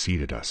had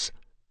preceded us.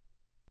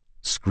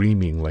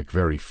 Screaming like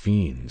very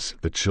fiends,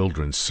 the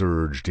children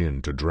surged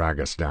in to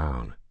drag us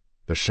down.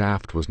 The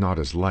shaft was not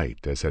as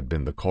light as had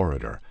been the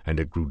corridor, and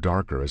it grew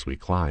darker as we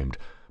climbed,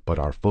 but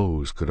our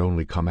foes could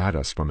only come at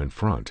us from in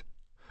front.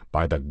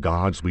 By the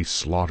gods, we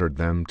slaughtered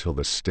them till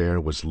the stair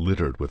was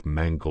littered with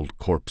mangled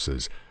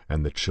corpses,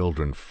 and the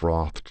children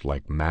frothed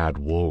like mad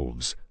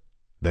wolves.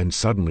 Then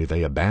suddenly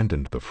they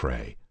abandoned the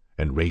fray,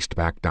 and raced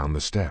back down the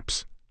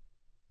steps.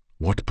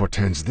 "What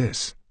portends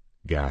this?"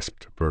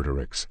 gasped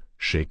Vertorix,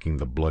 shaking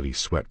the bloody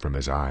sweat from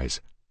his eyes.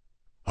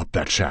 "Up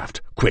that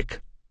shaft,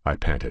 quick!" I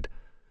panted.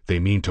 "They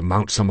mean to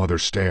mount some other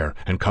stair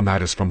and come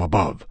at us from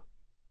above."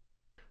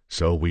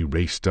 So we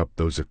raced up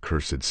those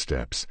accursed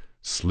steps,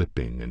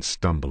 slipping and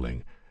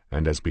stumbling,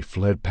 and as we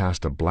fled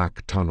past a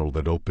black tunnel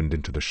that opened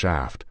into the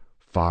shaft,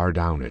 far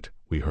down it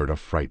we heard a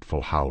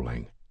frightful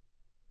howling.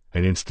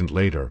 An instant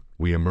later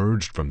we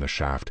emerged from the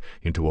shaft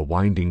into a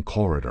winding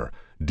corridor,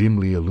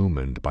 dimly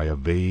illumined by a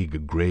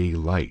vague grey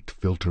light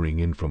filtering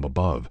in from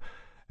above,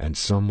 and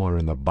somewhere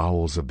in the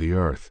bowels of the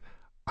earth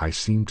I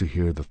seemed to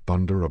hear the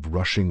thunder of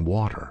rushing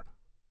water.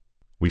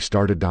 We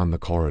started down the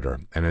corridor,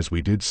 and as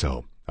we did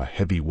so, a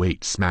heavy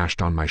weight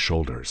smashed on my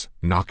shoulders,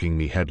 knocking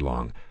me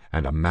headlong,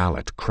 and a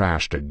mallet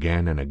crashed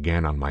again and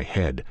again on my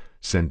head,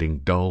 sending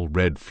dull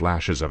red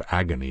flashes of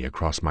agony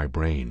across my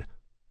brain.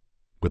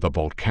 With a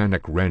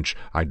volcanic wrench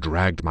I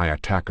dragged my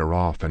attacker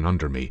off and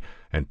under me,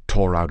 and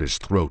tore out his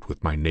throat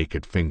with my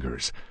naked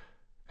fingers,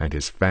 and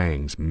his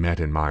fangs met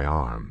in my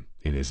arm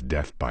in his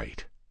death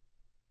bite.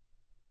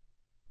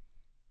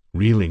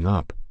 Reeling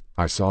up,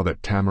 I saw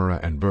that Tamara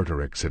and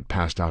Vertorix had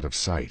passed out of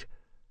sight.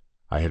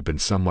 I had been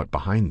somewhat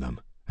behind them,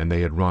 and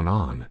they had run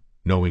on,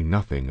 knowing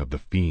nothing of the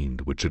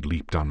fiend which had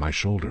leaped on my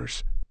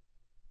shoulders.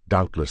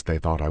 Doubtless they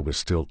thought I was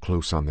still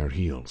close on their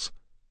heels.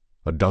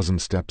 A dozen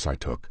steps I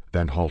took,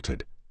 then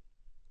halted.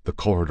 The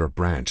corridor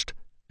branched,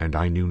 and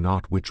I knew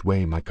not which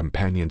way my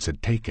companions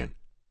had taken.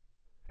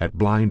 At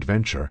blind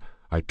venture,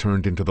 I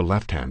turned into the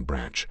left-hand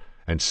branch,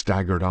 and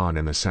staggered on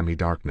in the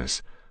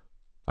semi-darkness.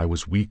 I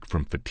was weak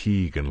from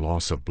fatigue and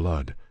loss of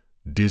blood,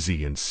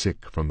 dizzy and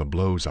sick from the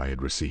blows I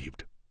had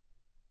received.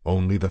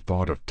 Only the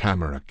thought of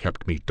Tamara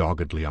kept me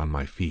doggedly on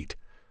my feet.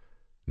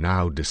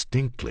 Now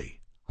distinctly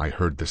I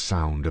heard the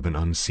sound of an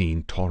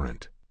unseen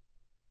torrent.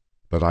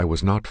 That I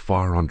was not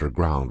far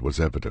underground was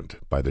evident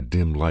by the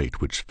dim light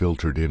which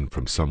filtered in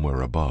from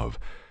somewhere above,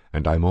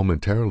 and I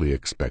momentarily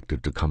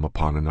expected to come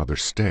upon another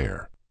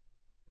stair.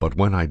 But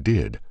when I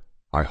did,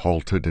 I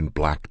halted in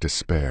black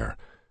despair.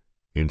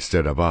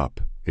 Instead of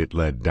up, it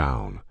led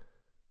down.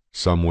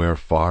 Somewhere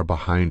far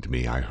behind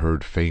me I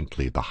heard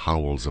faintly the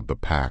howls of the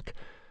pack,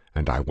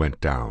 and I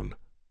went down,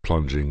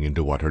 plunging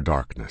into utter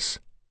darkness.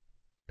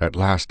 At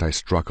last I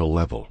struck a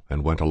level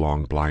and went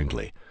along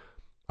blindly.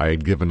 I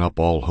had given up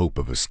all hope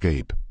of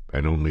escape,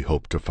 and only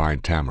hoped to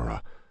find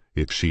Tamara,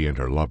 if she and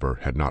her lover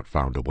had not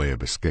found a way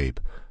of escape,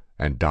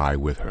 and die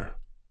with her.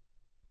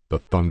 The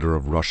thunder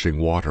of rushing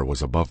water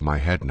was above my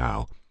head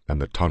now,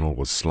 and the tunnel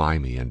was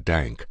slimy and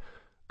dank.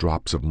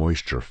 Drops of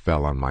moisture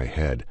fell on my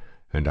head,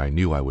 and I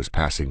knew I was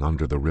passing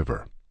under the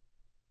river.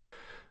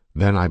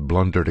 Then I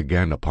blundered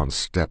again upon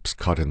steps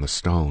cut in the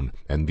stone,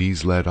 and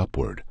these led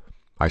upward.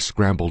 I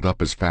scrambled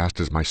up as fast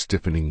as my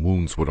stiffening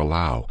wounds would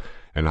allow,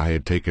 and I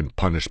had taken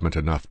punishment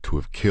enough to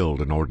have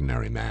killed an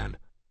ordinary man.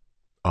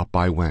 Up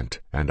I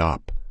went,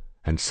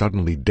 and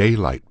suddenly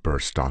daylight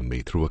burst on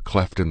me through a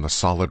cleft in the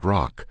solid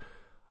rock.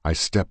 I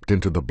stepped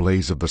into the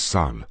blaze of the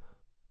sun.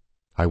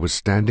 I was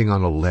standing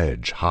on a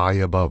ledge high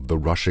above the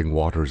rushing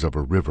waters of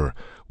a river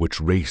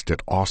which raced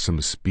at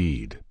awesome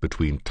speed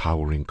between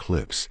towering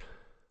cliffs.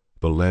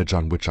 The ledge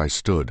on which I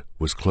stood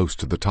was close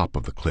to the top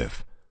of the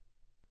cliff.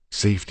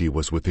 Safety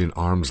was within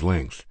arm's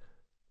length,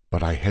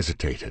 but I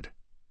hesitated,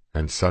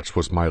 and such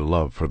was my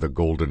love for the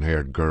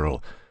golden-haired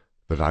girl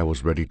that I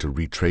was ready to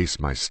retrace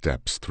my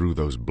steps through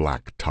those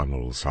black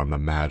tunnels on the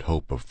mad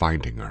hope of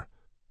finding her.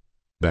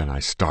 Then I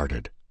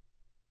started.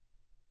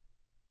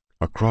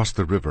 Across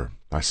the river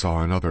I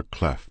saw another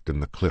cleft in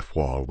the cliff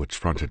wall which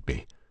fronted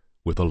me,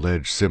 with a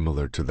ledge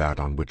similar to that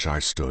on which I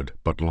stood,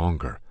 but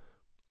longer.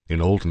 In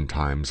olden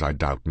times, I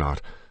doubt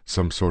not,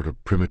 some sort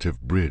of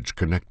primitive bridge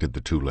connected the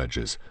two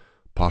ledges,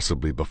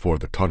 possibly before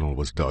the tunnel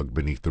was dug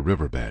beneath the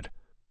riverbed.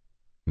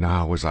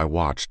 Now, as I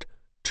watched,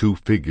 two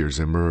figures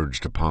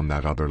emerged upon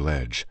that other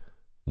ledge,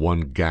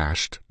 one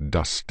gashed,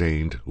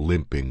 dust-stained,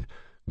 limping,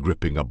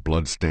 gripping a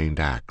blood-stained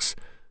axe,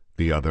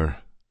 the other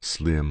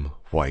slim,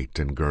 white,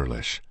 and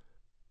girlish.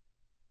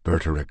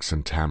 Vertorix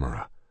and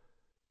Tamara.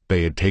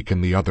 They had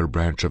taken the other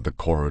branch of the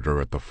corridor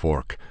at the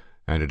fork,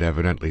 and had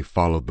evidently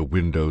followed the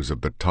windows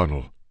of the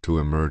tunnel to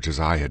emerge as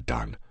I had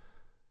done,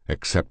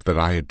 except that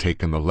I had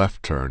taken the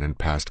left turn and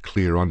passed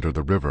clear under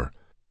the river.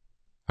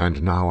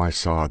 And now I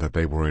saw that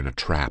they were in a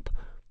trap.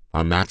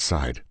 On that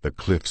side the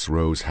cliffs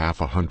rose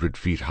 100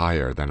 feet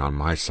higher than on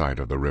my side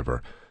of the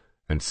river,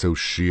 and so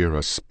sheer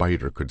a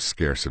spider could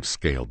scarce have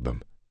scaled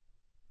them.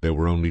 There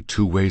were only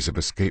two ways of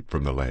escape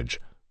from the ledge,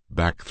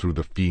 back through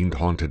the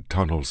fiend-haunted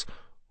tunnels,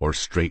 or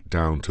straight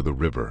down to the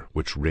river,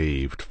 which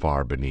raved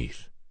far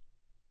beneath.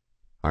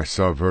 I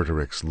saw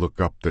Vertorix look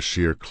up the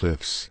sheer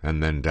cliffs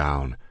and then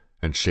down,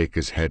 and shake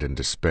his head in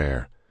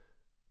despair.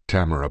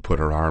 Tamara put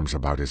her arms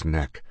about his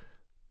neck,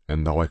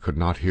 and though I could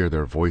not hear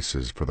their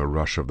voices for the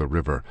rush of the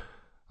river,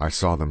 I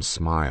saw them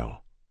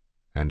smile,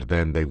 and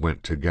then they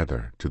went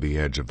together to the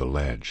edge of the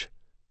ledge.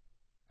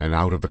 And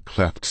out of the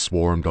cleft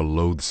swarmed a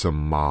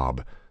loathsome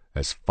mob,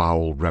 as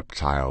foul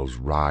reptiles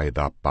writhe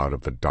up out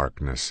of the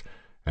darkness,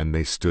 and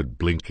they stood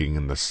blinking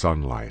in the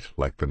sunlight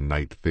like the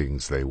night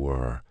things they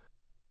were.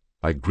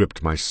 I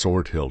gripped my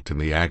sword hilt in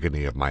the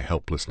agony of my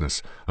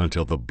helplessness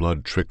until the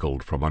blood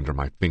trickled from under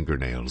my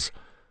fingernails.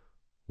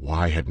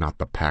 Why had not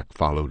the pack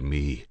followed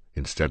me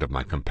instead of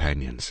my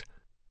companions?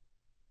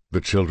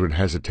 The children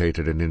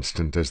hesitated an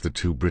instant as the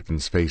two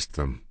Britons faced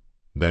them.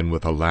 Then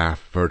with a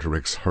laugh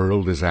Vertorix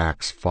hurled his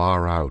axe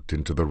far out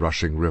into the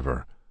rushing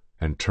river,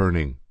 and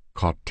turning,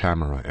 caught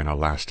Tamara in a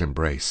last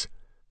embrace.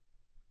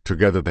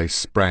 Together they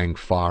sprang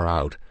far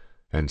out,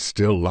 and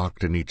still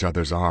locked in each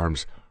other's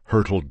arms,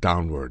 hurtled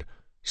downward,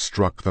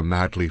 struck the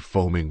madly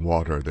foaming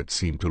water that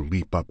seemed to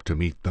leap up to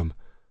meet them,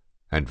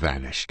 and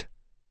vanished.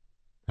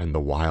 And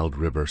the wild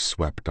river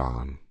swept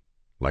on,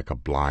 like a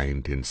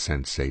blind,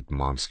 insensate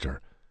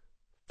monster,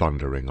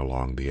 thundering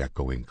along the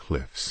echoing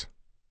cliffs.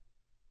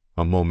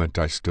 A moment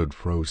I stood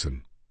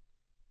frozen.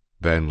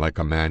 Then, like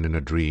a man in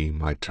a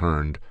dream, I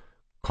turned,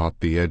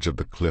 caught the edge of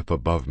the cliff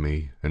above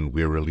me, and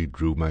wearily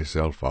drew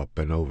myself up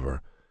and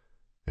over,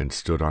 and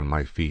stood on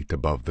my feet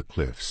above the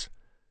cliffs,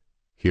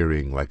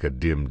 hearing like a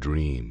dim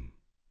dream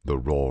the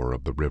roar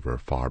of the river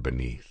far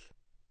beneath.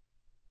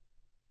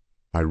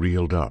 I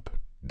reeled up,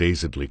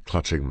 dazedly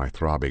clutching my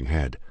throbbing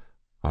head,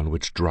 on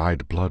which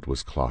dried blood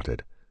was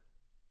clotted.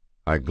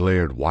 I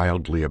glared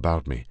wildly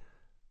about me.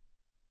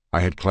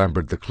 I had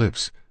clambered the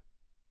cliffs.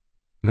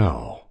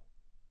 No,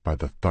 by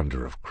the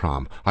thunder of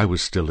Crom, I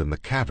was still in the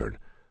cavern.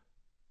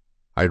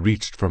 I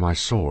reached for my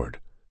sword.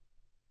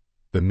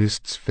 The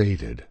mists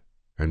faded,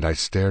 and I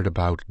stared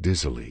about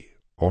dizzily,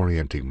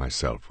 orienting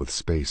myself with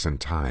space and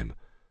time.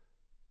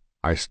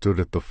 I stood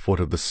at the foot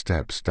of the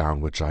steps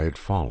down which I had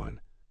fallen.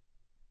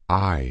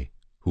 I,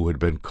 who had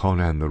been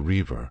Conan the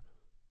Reaver,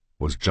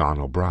 was John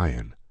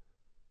O'Brien.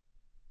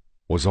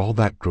 Was all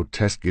that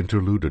grotesque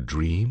interlude a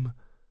dream?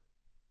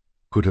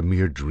 Could a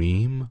mere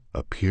dream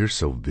appear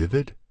so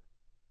vivid?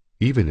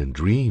 Even in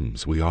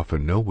dreams we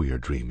often know we are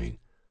dreaming,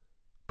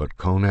 but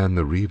Conan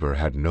the Reaver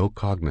had no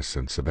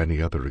cognizance of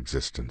any other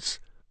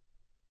existence.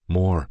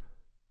 More,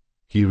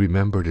 he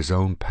remembered his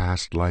own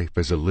past life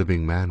as a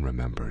living man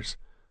remembers,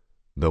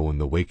 though in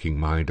the waking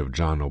mind of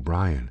John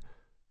O'Brien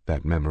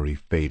that memory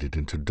faded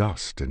into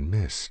dust and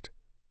mist.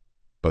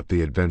 But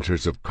the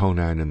adventures of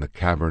Conan in the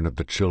Cavern of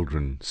the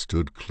Children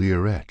stood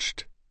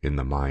clear-etched in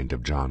the mind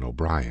of John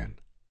O'Brien.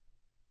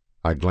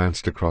 I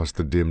glanced across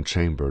the dim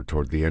chamber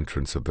toward the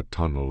entrance of the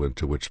tunnel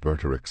into which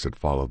Vertorix had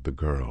followed the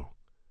girl,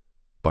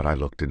 but I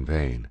looked in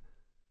vain,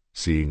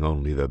 seeing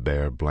only the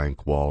bare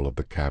blank wall of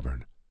the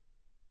cavern.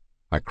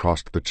 I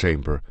crossed the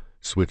chamber,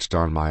 switched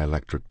on my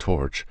electric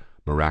torch,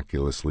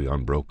 miraculously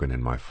unbroken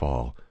in my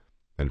fall,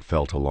 and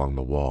felt along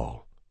the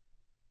wall.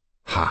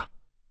 Ha!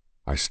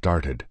 I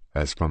started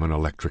as from an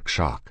electric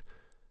shock.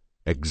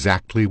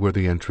 Exactly where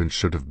the entrance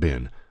should have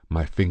been,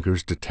 my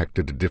fingers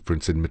detected a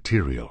difference in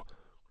material,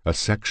 a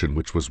section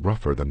which was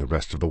rougher than the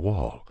rest of the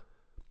wall.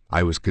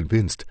 I was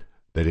convinced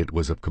that it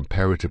was of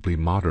comparatively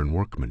modern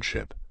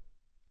workmanship.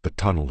 The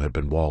tunnel had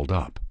been walled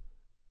up.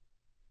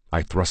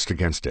 I thrust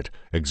against it,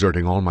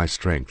 exerting all my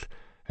strength,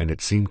 and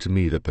it seemed to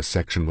me that the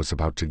section was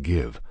about to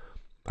give.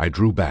 I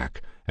drew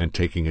back, and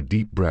taking a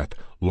deep breath,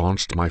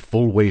 launched my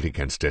full weight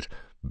against it,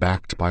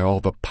 backed by all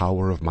the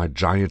power of my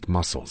giant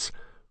muscles.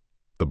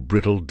 The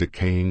brittle,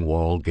 decaying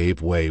wall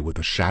gave way with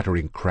a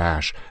shattering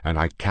crash, and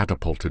I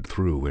catapulted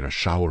through in a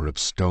shower of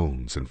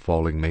stones and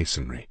falling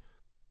masonry.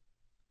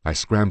 I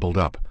scrambled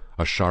up,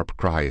 a sharp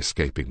cry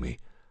escaping me.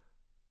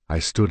 I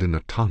stood in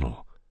a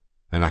tunnel,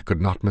 and I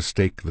could not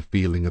mistake the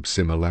feeling of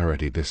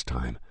similarity this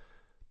time.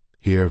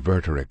 Here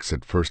Vertorix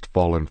had first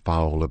fallen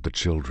foul of the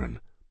children,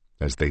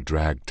 as they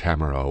dragged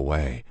Tamara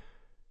away,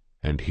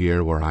 and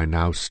here where I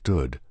now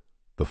stood,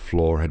 the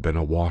floor had been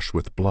awash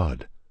with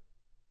blood.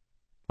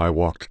 I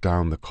walked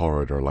down the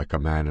corridor like a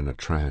man in a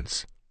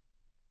trance.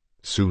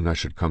 Soon I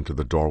should come to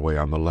the doorway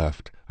on the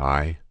left.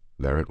 Aye,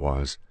 there it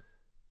was,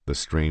 the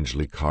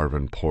strangely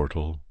carven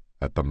portal,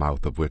 at the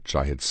mouth of which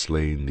I had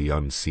slain the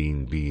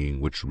unseen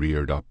being which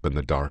reared up in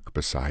the dark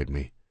beside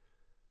me.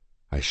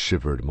 I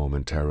shivered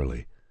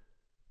momentarily.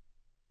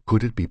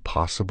 Could it be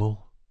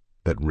possible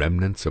that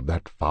remnants of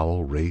that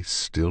foul race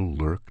still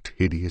lurked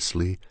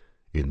hideously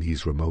in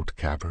these remote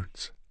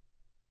caverns?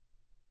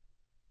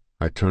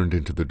 I turned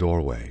into the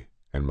doorway,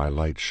 and my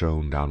light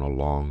shone down a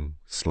long,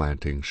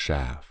 slanting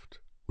shaft,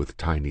 with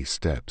tiny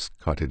steps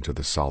cut into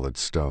the solid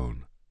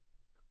stone.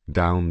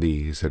 Down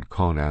these had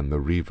Conan the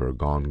Reaver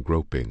gone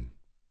groping,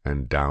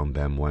 and down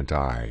them went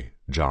I,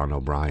 John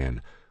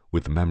O'Brien,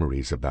 with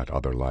memories of that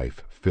other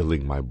life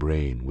filling my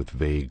brain with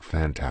vague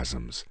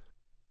phantasms.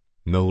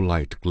 No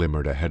light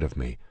glimmered ahead of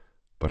me,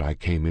 but I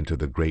came into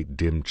the great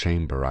dim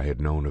chamber I had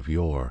known of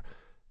yore,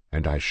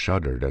 and I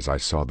shuddered as I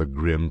saw the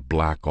grim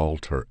black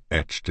altar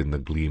etched in the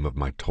gleam of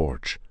my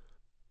torch.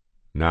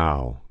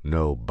 Now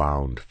no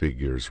bound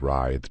figures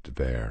writhed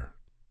there,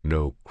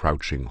 no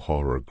crouching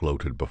horror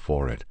gloated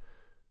before it,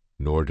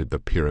 nor did the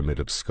pyramid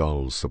of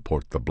skulls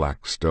support the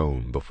black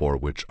stone before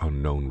which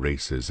unknown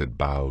races had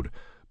bowed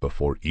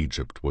before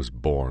Egypt was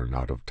born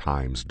out of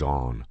time's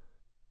dawn.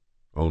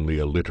 Only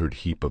a littered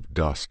heap of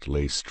dust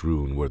lay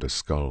strewn where the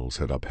skulls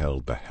had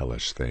upheld the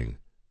hellish thing.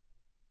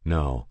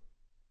 No,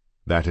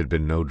 that had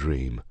been no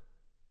dream.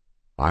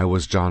 I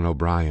was John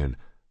O'Brien,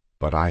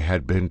 but I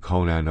had been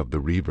Conan of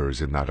the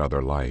Reavers in that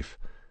other life,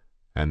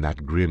 and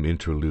that grim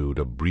interlude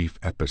a brief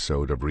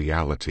episode of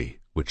reality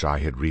which I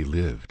had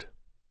relived.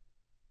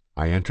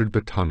 I entered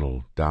the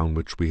tunnel down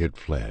which we had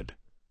fled,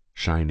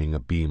 shining a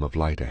beam of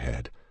light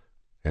ahead,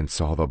 and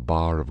saw the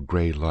bar of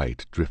grey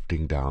light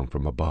drifting down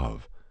from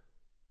above,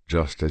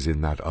 just as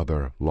in that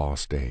other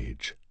lost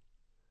age.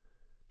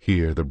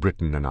 Here the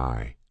Briton and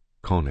I,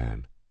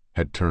 Conan,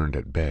 had turned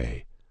at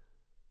bay.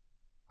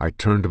 I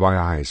turned my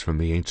eyes from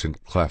the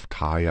ancient cleft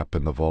high up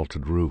in the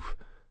vaulted roof,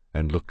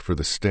 and looked for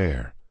the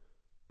stair.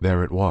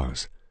 There it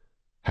was,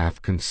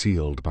 half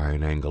concealed by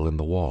an angle in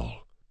the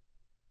wall.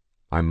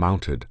 I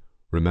mounted,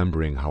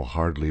 remembering how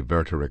hardly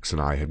Vertorix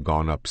and I had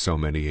gone up so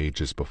many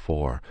ages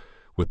before,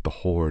 with the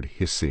horde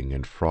hissing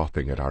and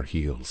frothing at our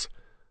heels.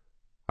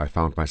 I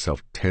found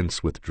myself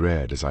tense with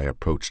dread as I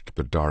approached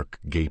the dark,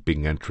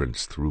 gaping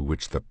entrance through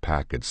which the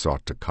pack had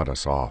sought to cut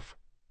us off.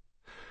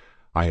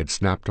 I had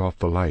snapped off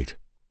the light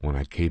when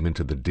I came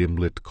into the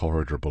dim-lit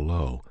corridor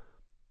below,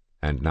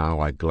 and now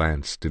I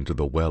glanced into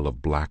the well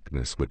of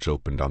blackness which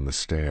opened on the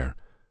stair,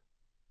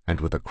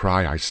 and with a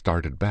cry I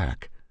started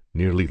back,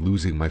 nearly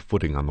losing my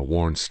footing on the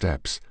worn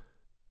steps.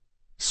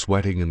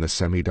 Sweating in the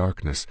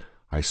semi-darkness,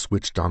 I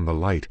switched on the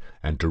light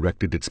and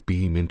directed its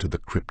beam into the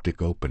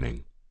cryptic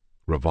opening,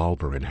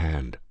 revolver in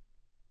hand.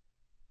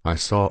 I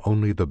saw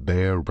only the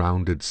bare,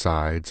 rounded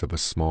sides of a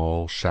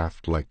small,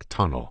 shaft-like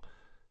tunnel,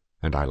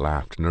 and I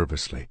laughed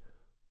nervously.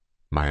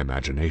 My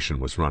imagination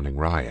was running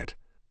riot.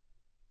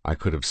 I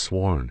could have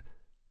sworn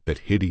that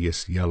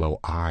hideous yellow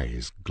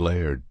eyes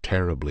glared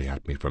terribly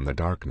at me from the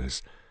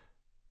darkness,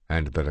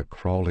 and that a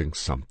crawling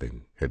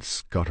something had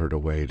scuttered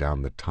away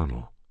down the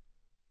tunnel.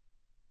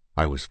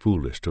 I was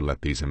foolish to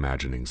let these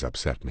imaginings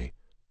upset me.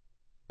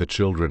 The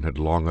children had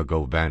long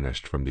ago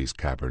vanished from these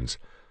caverns,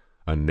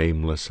 a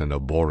nameless and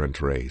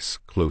abhorrent race,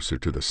 closer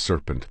to the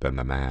serpent than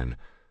the man.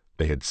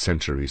 They had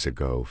centuries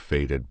ago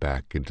faded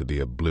back into the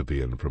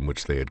oblivion from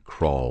which they had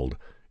crawled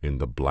in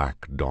the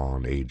black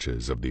dawn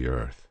ages of the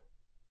earth.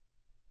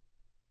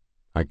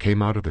 I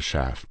came out of the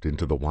shaft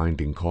into the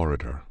winding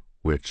corridor,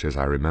 which, as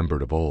I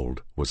remembered of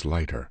old, was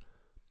lighter.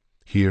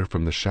 Here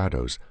from the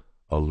shadows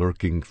a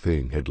lurking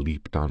thing had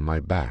leaped on my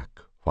back,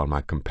 while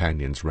my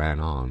companions ran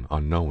on,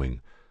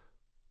 unknowing.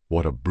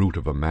 What a brute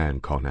of a man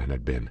Conan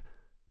had been,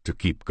 to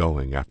keep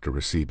going after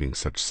receiving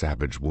such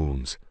savage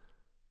wounds.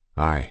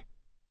 Aye,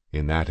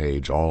 in that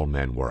age all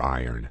men were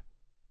iron.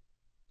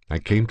 I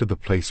came to the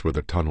place where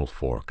the tunnel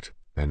forked,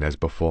 and as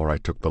before I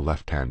took the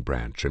left-hand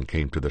branch and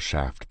came to the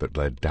shaft that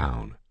led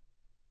down.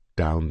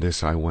 Down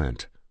this I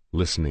went,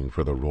 listening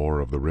for the roar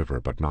of the river,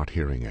 but not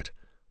hearing it.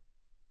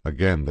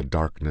 Again the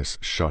darkness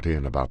shut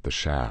in about the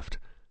shaft,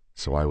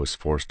 so I was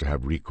forced to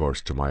have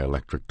recourse to my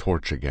electric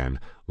torch again,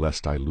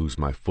 lest I lose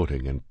my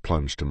footing and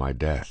plunge to my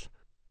death.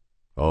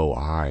 Oh,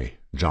 I,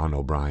 John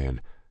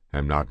O'Brien,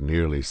 am not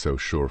nearly so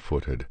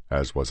sure-footed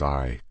as was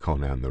I,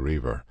 Conan the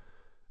Reaver.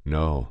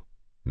 No,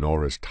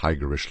 nor as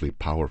tigerishly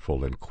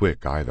powerful and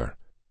quick either.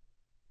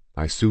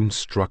 I soon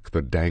struck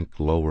the dank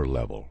lower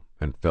level,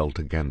 and felt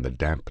again the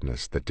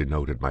dampness that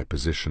denoted my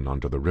position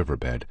under the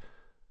riverbed,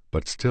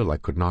 but still I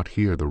could not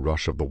hear the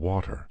rush of the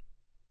water.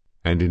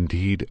 And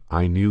indeed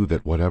I knew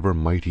that whatever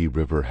mighty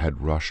river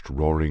had rushed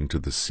roaring to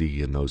the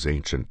sea in those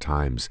ancient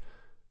times,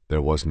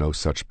 there was no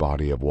such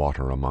body of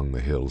water among the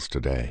hills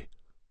today.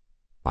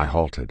 I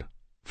halted,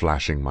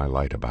 flashing my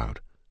light about.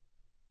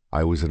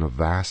 I was in a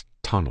vast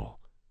tunnel,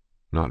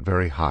 not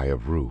very high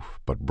of roof,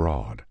 but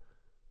broad.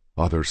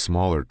 Other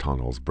smaller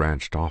tunnels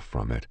branched off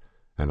from it,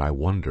 and I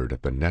wondered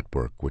at the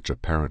network which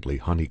apparently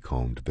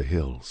honeycombed the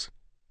hills.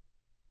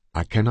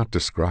 I cannot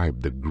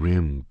describe the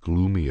grim,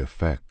 gloomy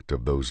effect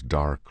of those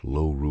dark,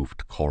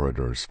 low-roofed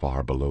corridors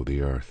far below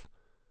the earth.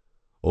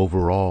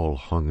 Over all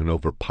hung an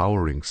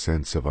overpowering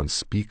sense of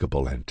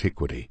unspeakable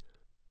antiquity.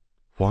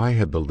 Why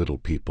had the little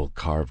people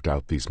carved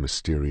out these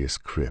mysterious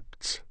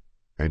crypts,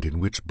 and in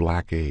which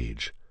black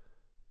age?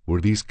 Were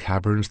these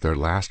caverns their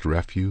last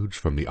refuge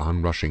from the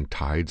onrushing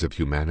tides of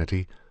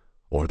humanity,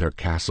 or their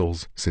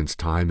castles since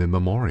time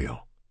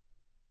immemorial?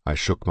 I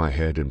shook my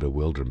head in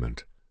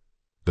bewilderment.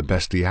 The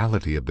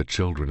bestiality of the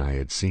children I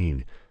had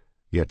seen,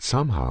 yet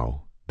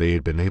somehow they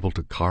had been able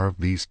to carve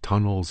these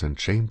tunnels and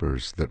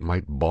chambers that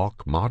might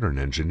balk modern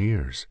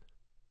engineers.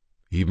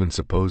 Even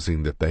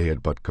supposing that they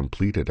had but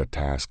completed a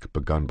task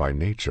begun by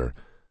nature,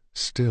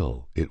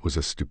 still it was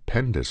a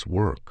stupendous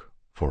work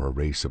for a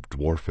race of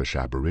dwarfish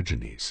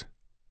aborigines.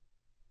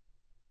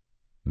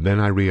 Then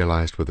I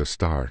realized with a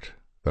start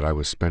that I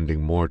was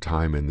spending more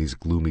time in these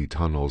gloomy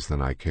tunnels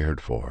than I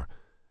cared for,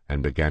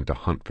 and began to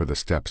hunt for the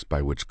steps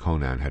by which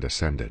Conan had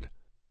ascended.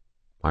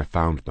 I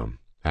found them,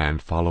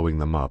 and, following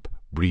them up,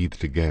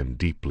 breathed again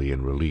deeply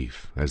in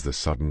relief as the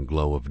sudden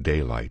glow of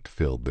daylight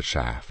filled the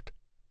shaft.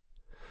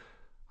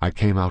 I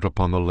came out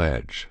upon the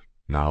ledge,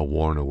 now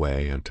worn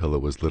away until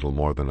it was little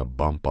more than a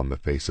bump on the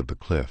face of the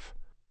cliff,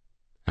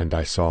 and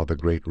I saw the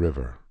great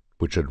river,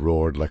 which had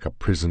roared like a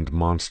prisoned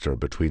monster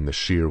between the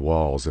sheer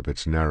walls of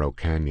its narrow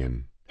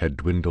canyon, had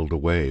dwindled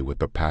away with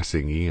the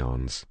passing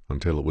eons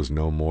until it was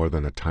no more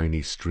than a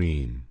tiny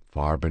stream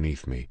far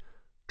beneath me,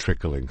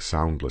 trickling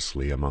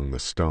soundlessly among the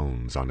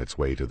stones on its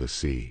way to the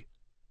sea.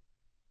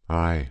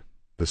 Aye,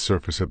 the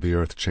surface of the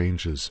earth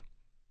changes.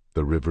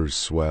 The rivers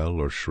swell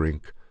or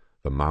shrink,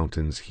 the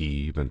mountains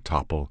heave and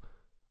topple,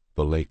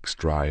 the lakes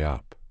dry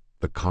up,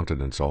 the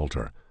continents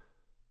alter.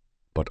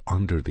 But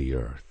under the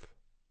earth,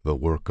 the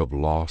work of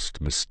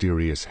lost,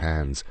 mysterious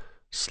hands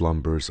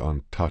slumbers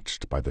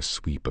untouched by the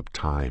sweep of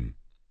time.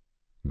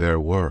 Their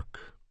work,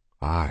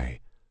 aye,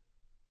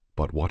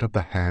 but what of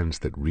the hands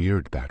that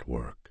reared that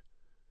work?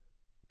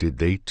 Did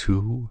they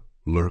too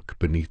lurk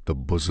beneath the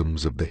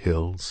bosoms of the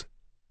hills?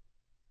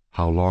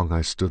 How long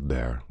I stood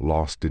there,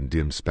 lost in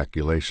dim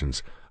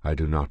speculations, I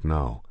do not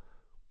know,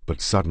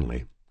 but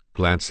suddenly,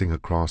 glancing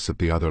across at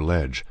the other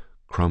ledge,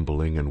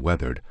 crumbling and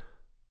weathered,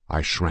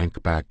 I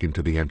shrank back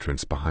into the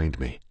entrance behind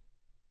me.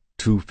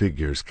 2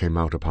 figures came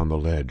out upon the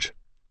ledge,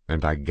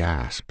 and I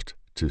gasped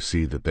to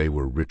see that they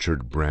were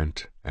Richard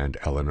Brent and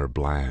Eleanor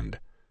Bland.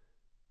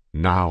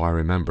 Now I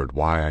remembered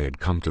why I had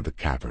come to the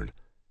cavern,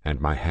 and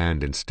my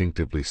hand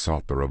instinctively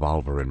sought the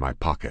revolver in my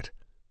pocket.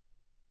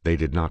 They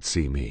did not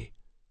see me,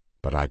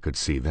 but I could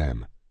see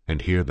them,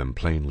 and hear them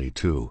plainly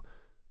too,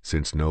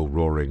 since no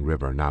roaring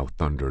river now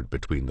thundered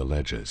between the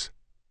ledges.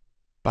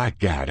 "By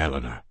gad,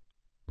 Eleanor,"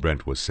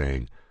 Brent was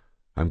saying,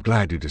 "I'm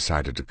glad you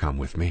decided to come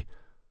with me.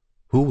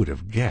 Who would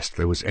have guessed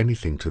there was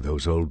anything to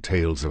those old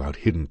tales about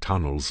hidden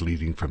tunnels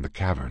leading from the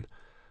cavern?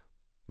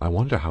 I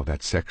wonder how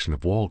that section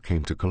of wall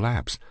came to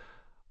collapse.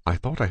 I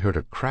thought I heard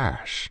a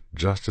crash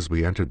just as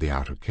we entered the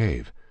outer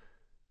cave.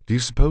 Do you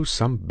suppose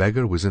some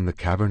beggar was in the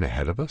cavern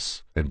ahead of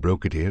us and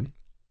broke it in?"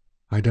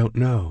 "I don't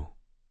know,"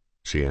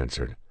 she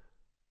answered.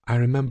 "I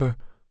remember...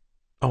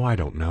 I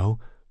don't know.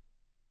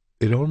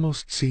 It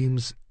almost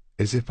seems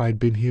as if I'd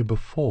been here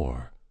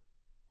before,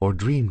 or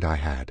dreamed I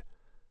had.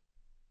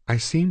 I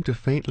seem to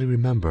faintly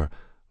remember,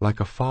 like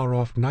a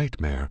far-off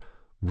nightmare,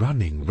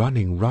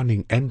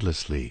 running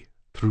endlessly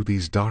through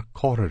these dark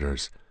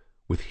corridors,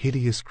 with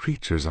hideous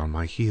creatures on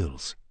my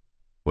heels.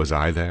 Was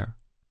I there?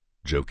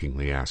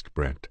 Jokingly asked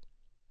Brent.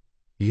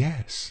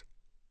 Yes.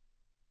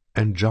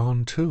 And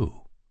John, too,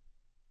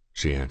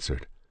 she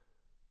answered.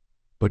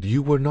 But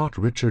you were not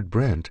Richard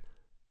Brent,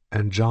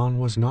 and John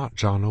was not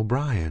John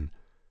O'Brien.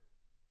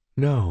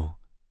 No,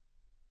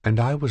 and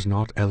I was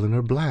not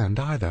Eleanor Bland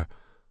either.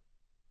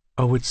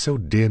 Oh, it's so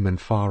dim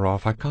and far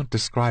off I can't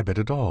describe it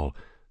at all.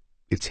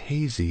 It's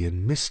hazy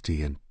and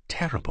misty and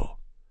terrible.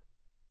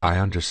 I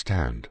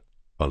understand,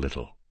 a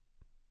little,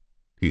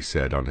 he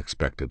said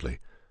unexpectedly.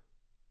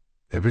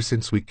 Ever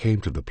since we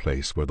came to the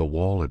place where the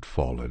wall had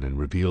fallen and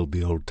revealed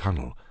the old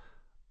tunnel,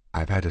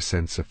 I've had a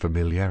sense of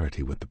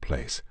familiarity with the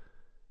place.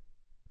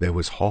 There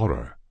was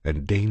horror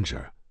and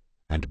danger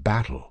and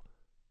battle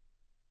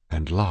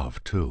and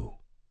love, too.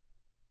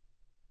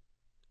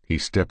 He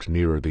stepped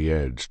nearer the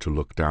edge to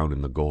look down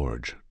in the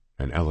gorge,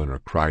 and Eleanor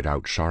cried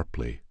out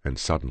sharply and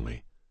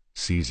suddenly,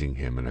 seizing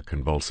him in a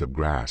convulsive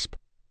grasp.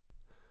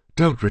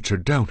 "Don't,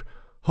 Richard, don't!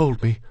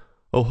 Hold me!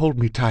 Oh, hold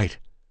me tight!"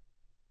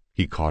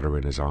 He caught her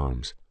in his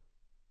arms.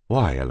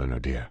 "Why, Eleanor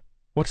dear?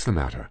 What's the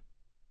matter?"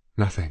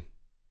 "Nothing,"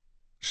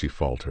 she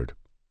faltered,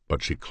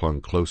 but she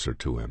clung closer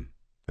to him,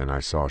 and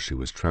I saw she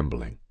was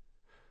trembling.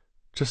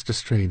 "Just a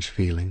strange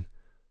feeling.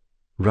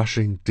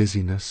 Rushing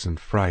dizziness and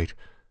fright,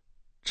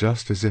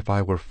 just as if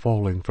I were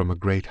falling from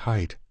a great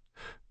height.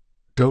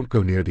 Don't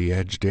go near the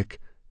edge, Dick.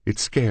 It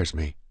scares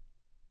me."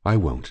 "I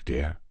won't,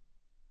 dear,"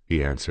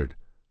 he answered,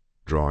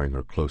 drawing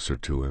her closer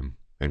to him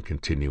and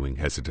continuing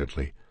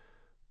hesitantly.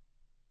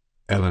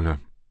 "Eleanor,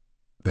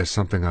 there's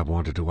something I've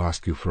wanted to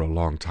ask you for a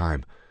long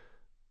time.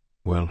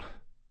 Well,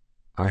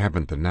 I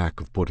haven't the knack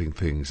of putting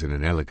things in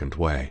an elegant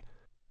way.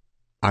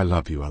 I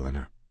love you,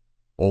 Eleanor.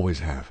 Always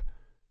have.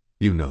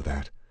 You know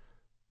that.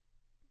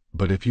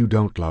 But if you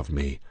don't love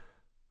me,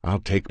 I'll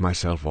take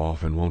myself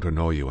off and won't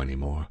annoy you any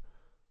more.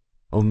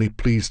 Only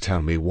please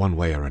tell me one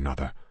way or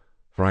another,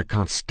 for I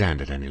can't stand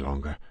it any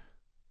longer.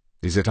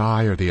 Is it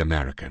I or the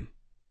American?"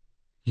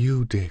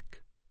 "You,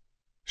 Dick,"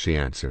 she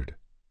answered,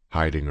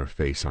 hiding her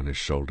face on his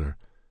shoulder.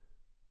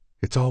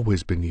 "It's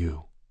always been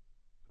you,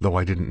 though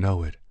I didn't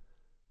know it.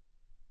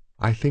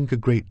 I think a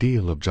great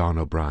deal of John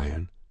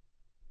O'Brien.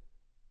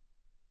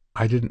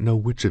 I didn't know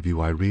which of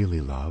you I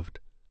really loved.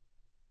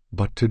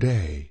 But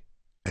today,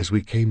 as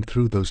we came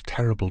through those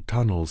terrible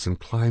tunnels and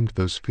climbed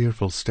those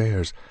fearful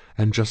stairs,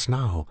 and just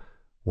now,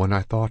 when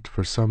I thought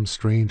for some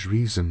strange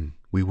reason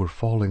we were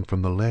falling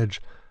from the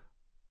ledge,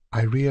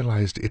 I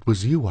realized it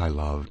was you I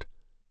loved,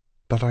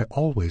 that I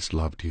always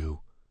loved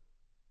you,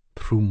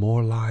 through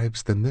more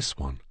lives than this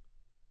one.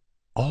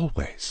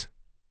 Always."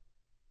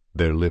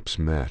 Their lips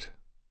met,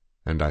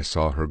 and I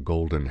saw her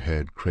golden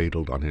head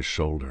cradled on his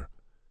shoulder.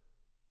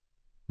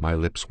 My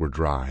lips were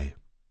dry,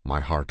 my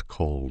heart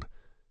cold,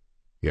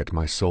 yet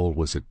my soul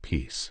was at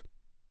peace.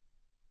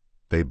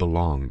 They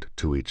belonged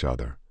to each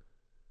other.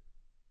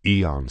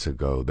 Eons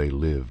ago they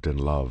lived and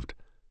loved,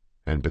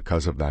 and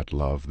because of that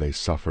love they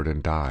suffered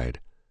and died,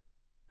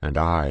 and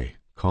I,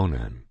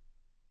 Conan,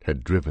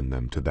 had driven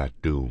them to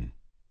that doom.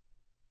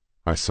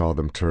 I saw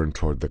them turn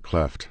toward the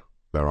cleft,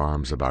 their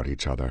arms about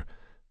each other.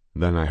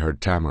 Then I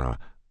heard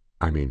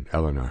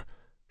Eleanor,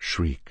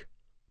 shriek.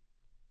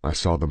 I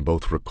saw them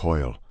both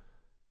recoil,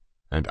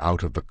 and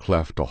out of the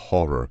cleft a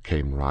horror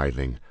came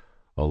writhing,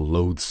 a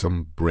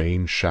loathsome,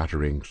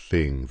 brain-shattering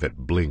thing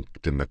that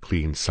blinked in the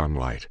clean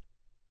sunlight.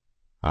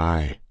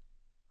 I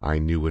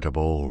knew it of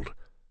old,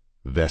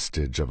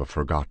 vestige of a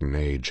forgotten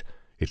age.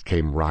 It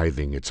came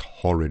writhing its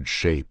horrid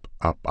shape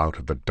up out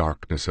of the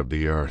darkness of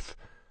the earth,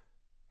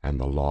 and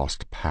the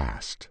lost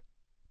past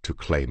to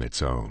claim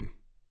its own.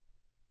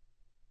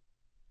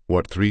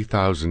 What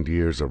 3,000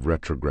 years of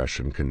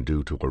retrogression can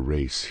do to a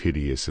race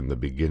hideous in the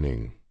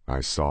beginning,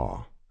 I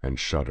saw and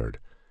shuddered,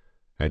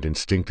 and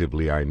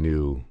instinctively I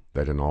knew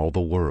that in all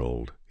the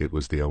world it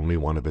was the only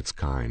one of its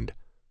kind,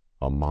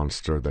 a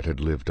monster that had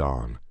lived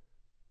on.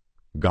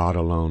 God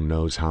alone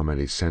knows how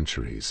many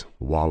centuries,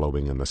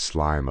 wallowing in the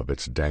slime of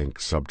its dank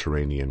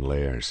subterranean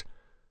lairs.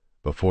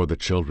 Before the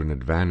children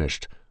had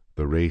vanished,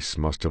 the race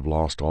must have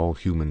lost all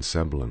human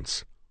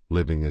semblance,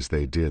 living as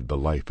they did the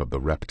life of the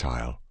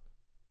reptile.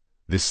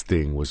 This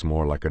thing was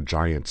more like a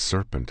giant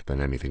serpent than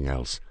anything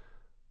else,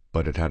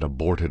 but it had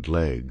aborted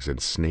legs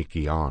and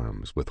snaky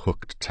arms with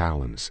hooked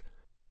talons.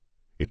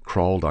 It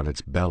crawled on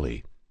its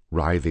belly,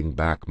 writhing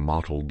back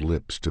mottled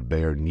lips to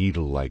bare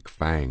needle-like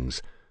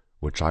fangs,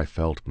 which I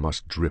felt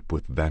must drip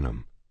with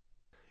venom.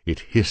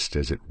 It hissed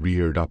as it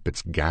reared up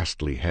its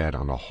ghastly head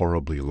on a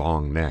horribly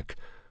long neck,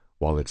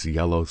 while its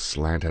yellow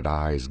slanted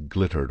eyes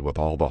glittered with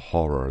all the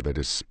horror that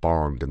is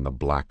spawned in the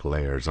black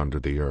layers under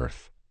the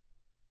earth.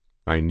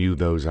 I knew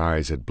those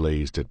eyes had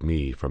blazed at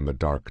me from the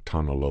dark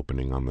tunnel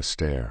opening on the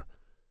stair.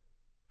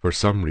 For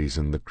some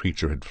reason the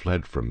creature had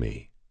fled from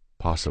me,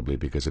 possibly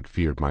because it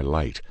feared my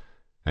light,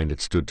 and it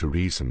stood to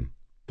reason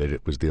that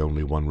it was the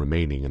only one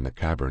remaining in the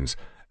caverns,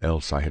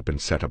 else I had been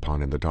set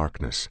upon in the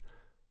darkness.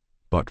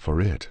 But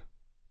for it,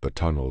 the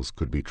tunnels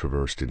could be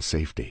traversed in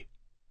safety.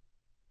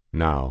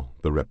 Now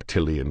the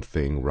reptilian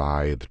thing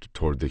writhed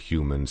toward the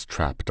humans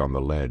trapped on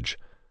the ledge.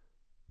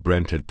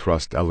 Brent had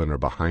thrust Eleanor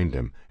behind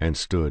him and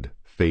stood,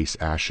 face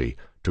ashy,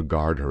 to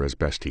guard her as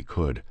best he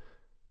could.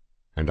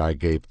 And I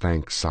gave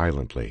thanks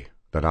silently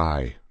that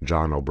I,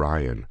 John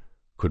O'Brien,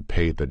 could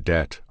pay the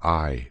debt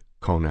I,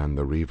 Conan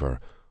the Reaver,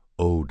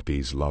 owed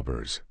these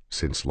lovers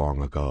since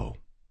long ago.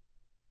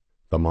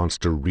 The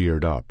monster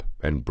reared up,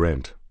 and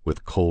Brent,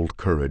 with cold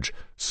courage,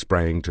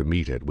 sprang to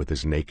meet it with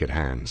his naked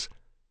hands.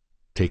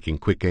 Taking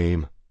quick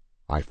aim,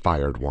 I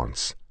fired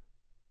once.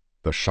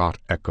 The shot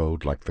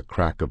echoed like the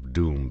crack of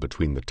doom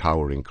between the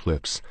towering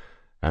cliffs,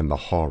 and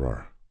the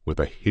horror, with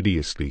a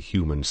hideously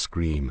human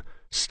scream,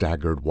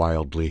 staggered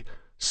wildly,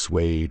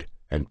 swayed,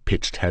 and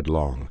pitched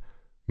headlong,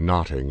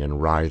 knotting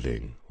and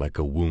writhing like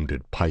a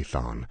wounded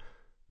python,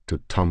 to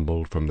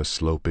tumble from the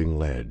sloping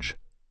ledge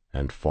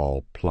and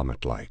fall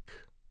plummet-like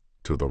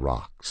to the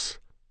rocks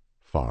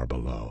far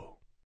below.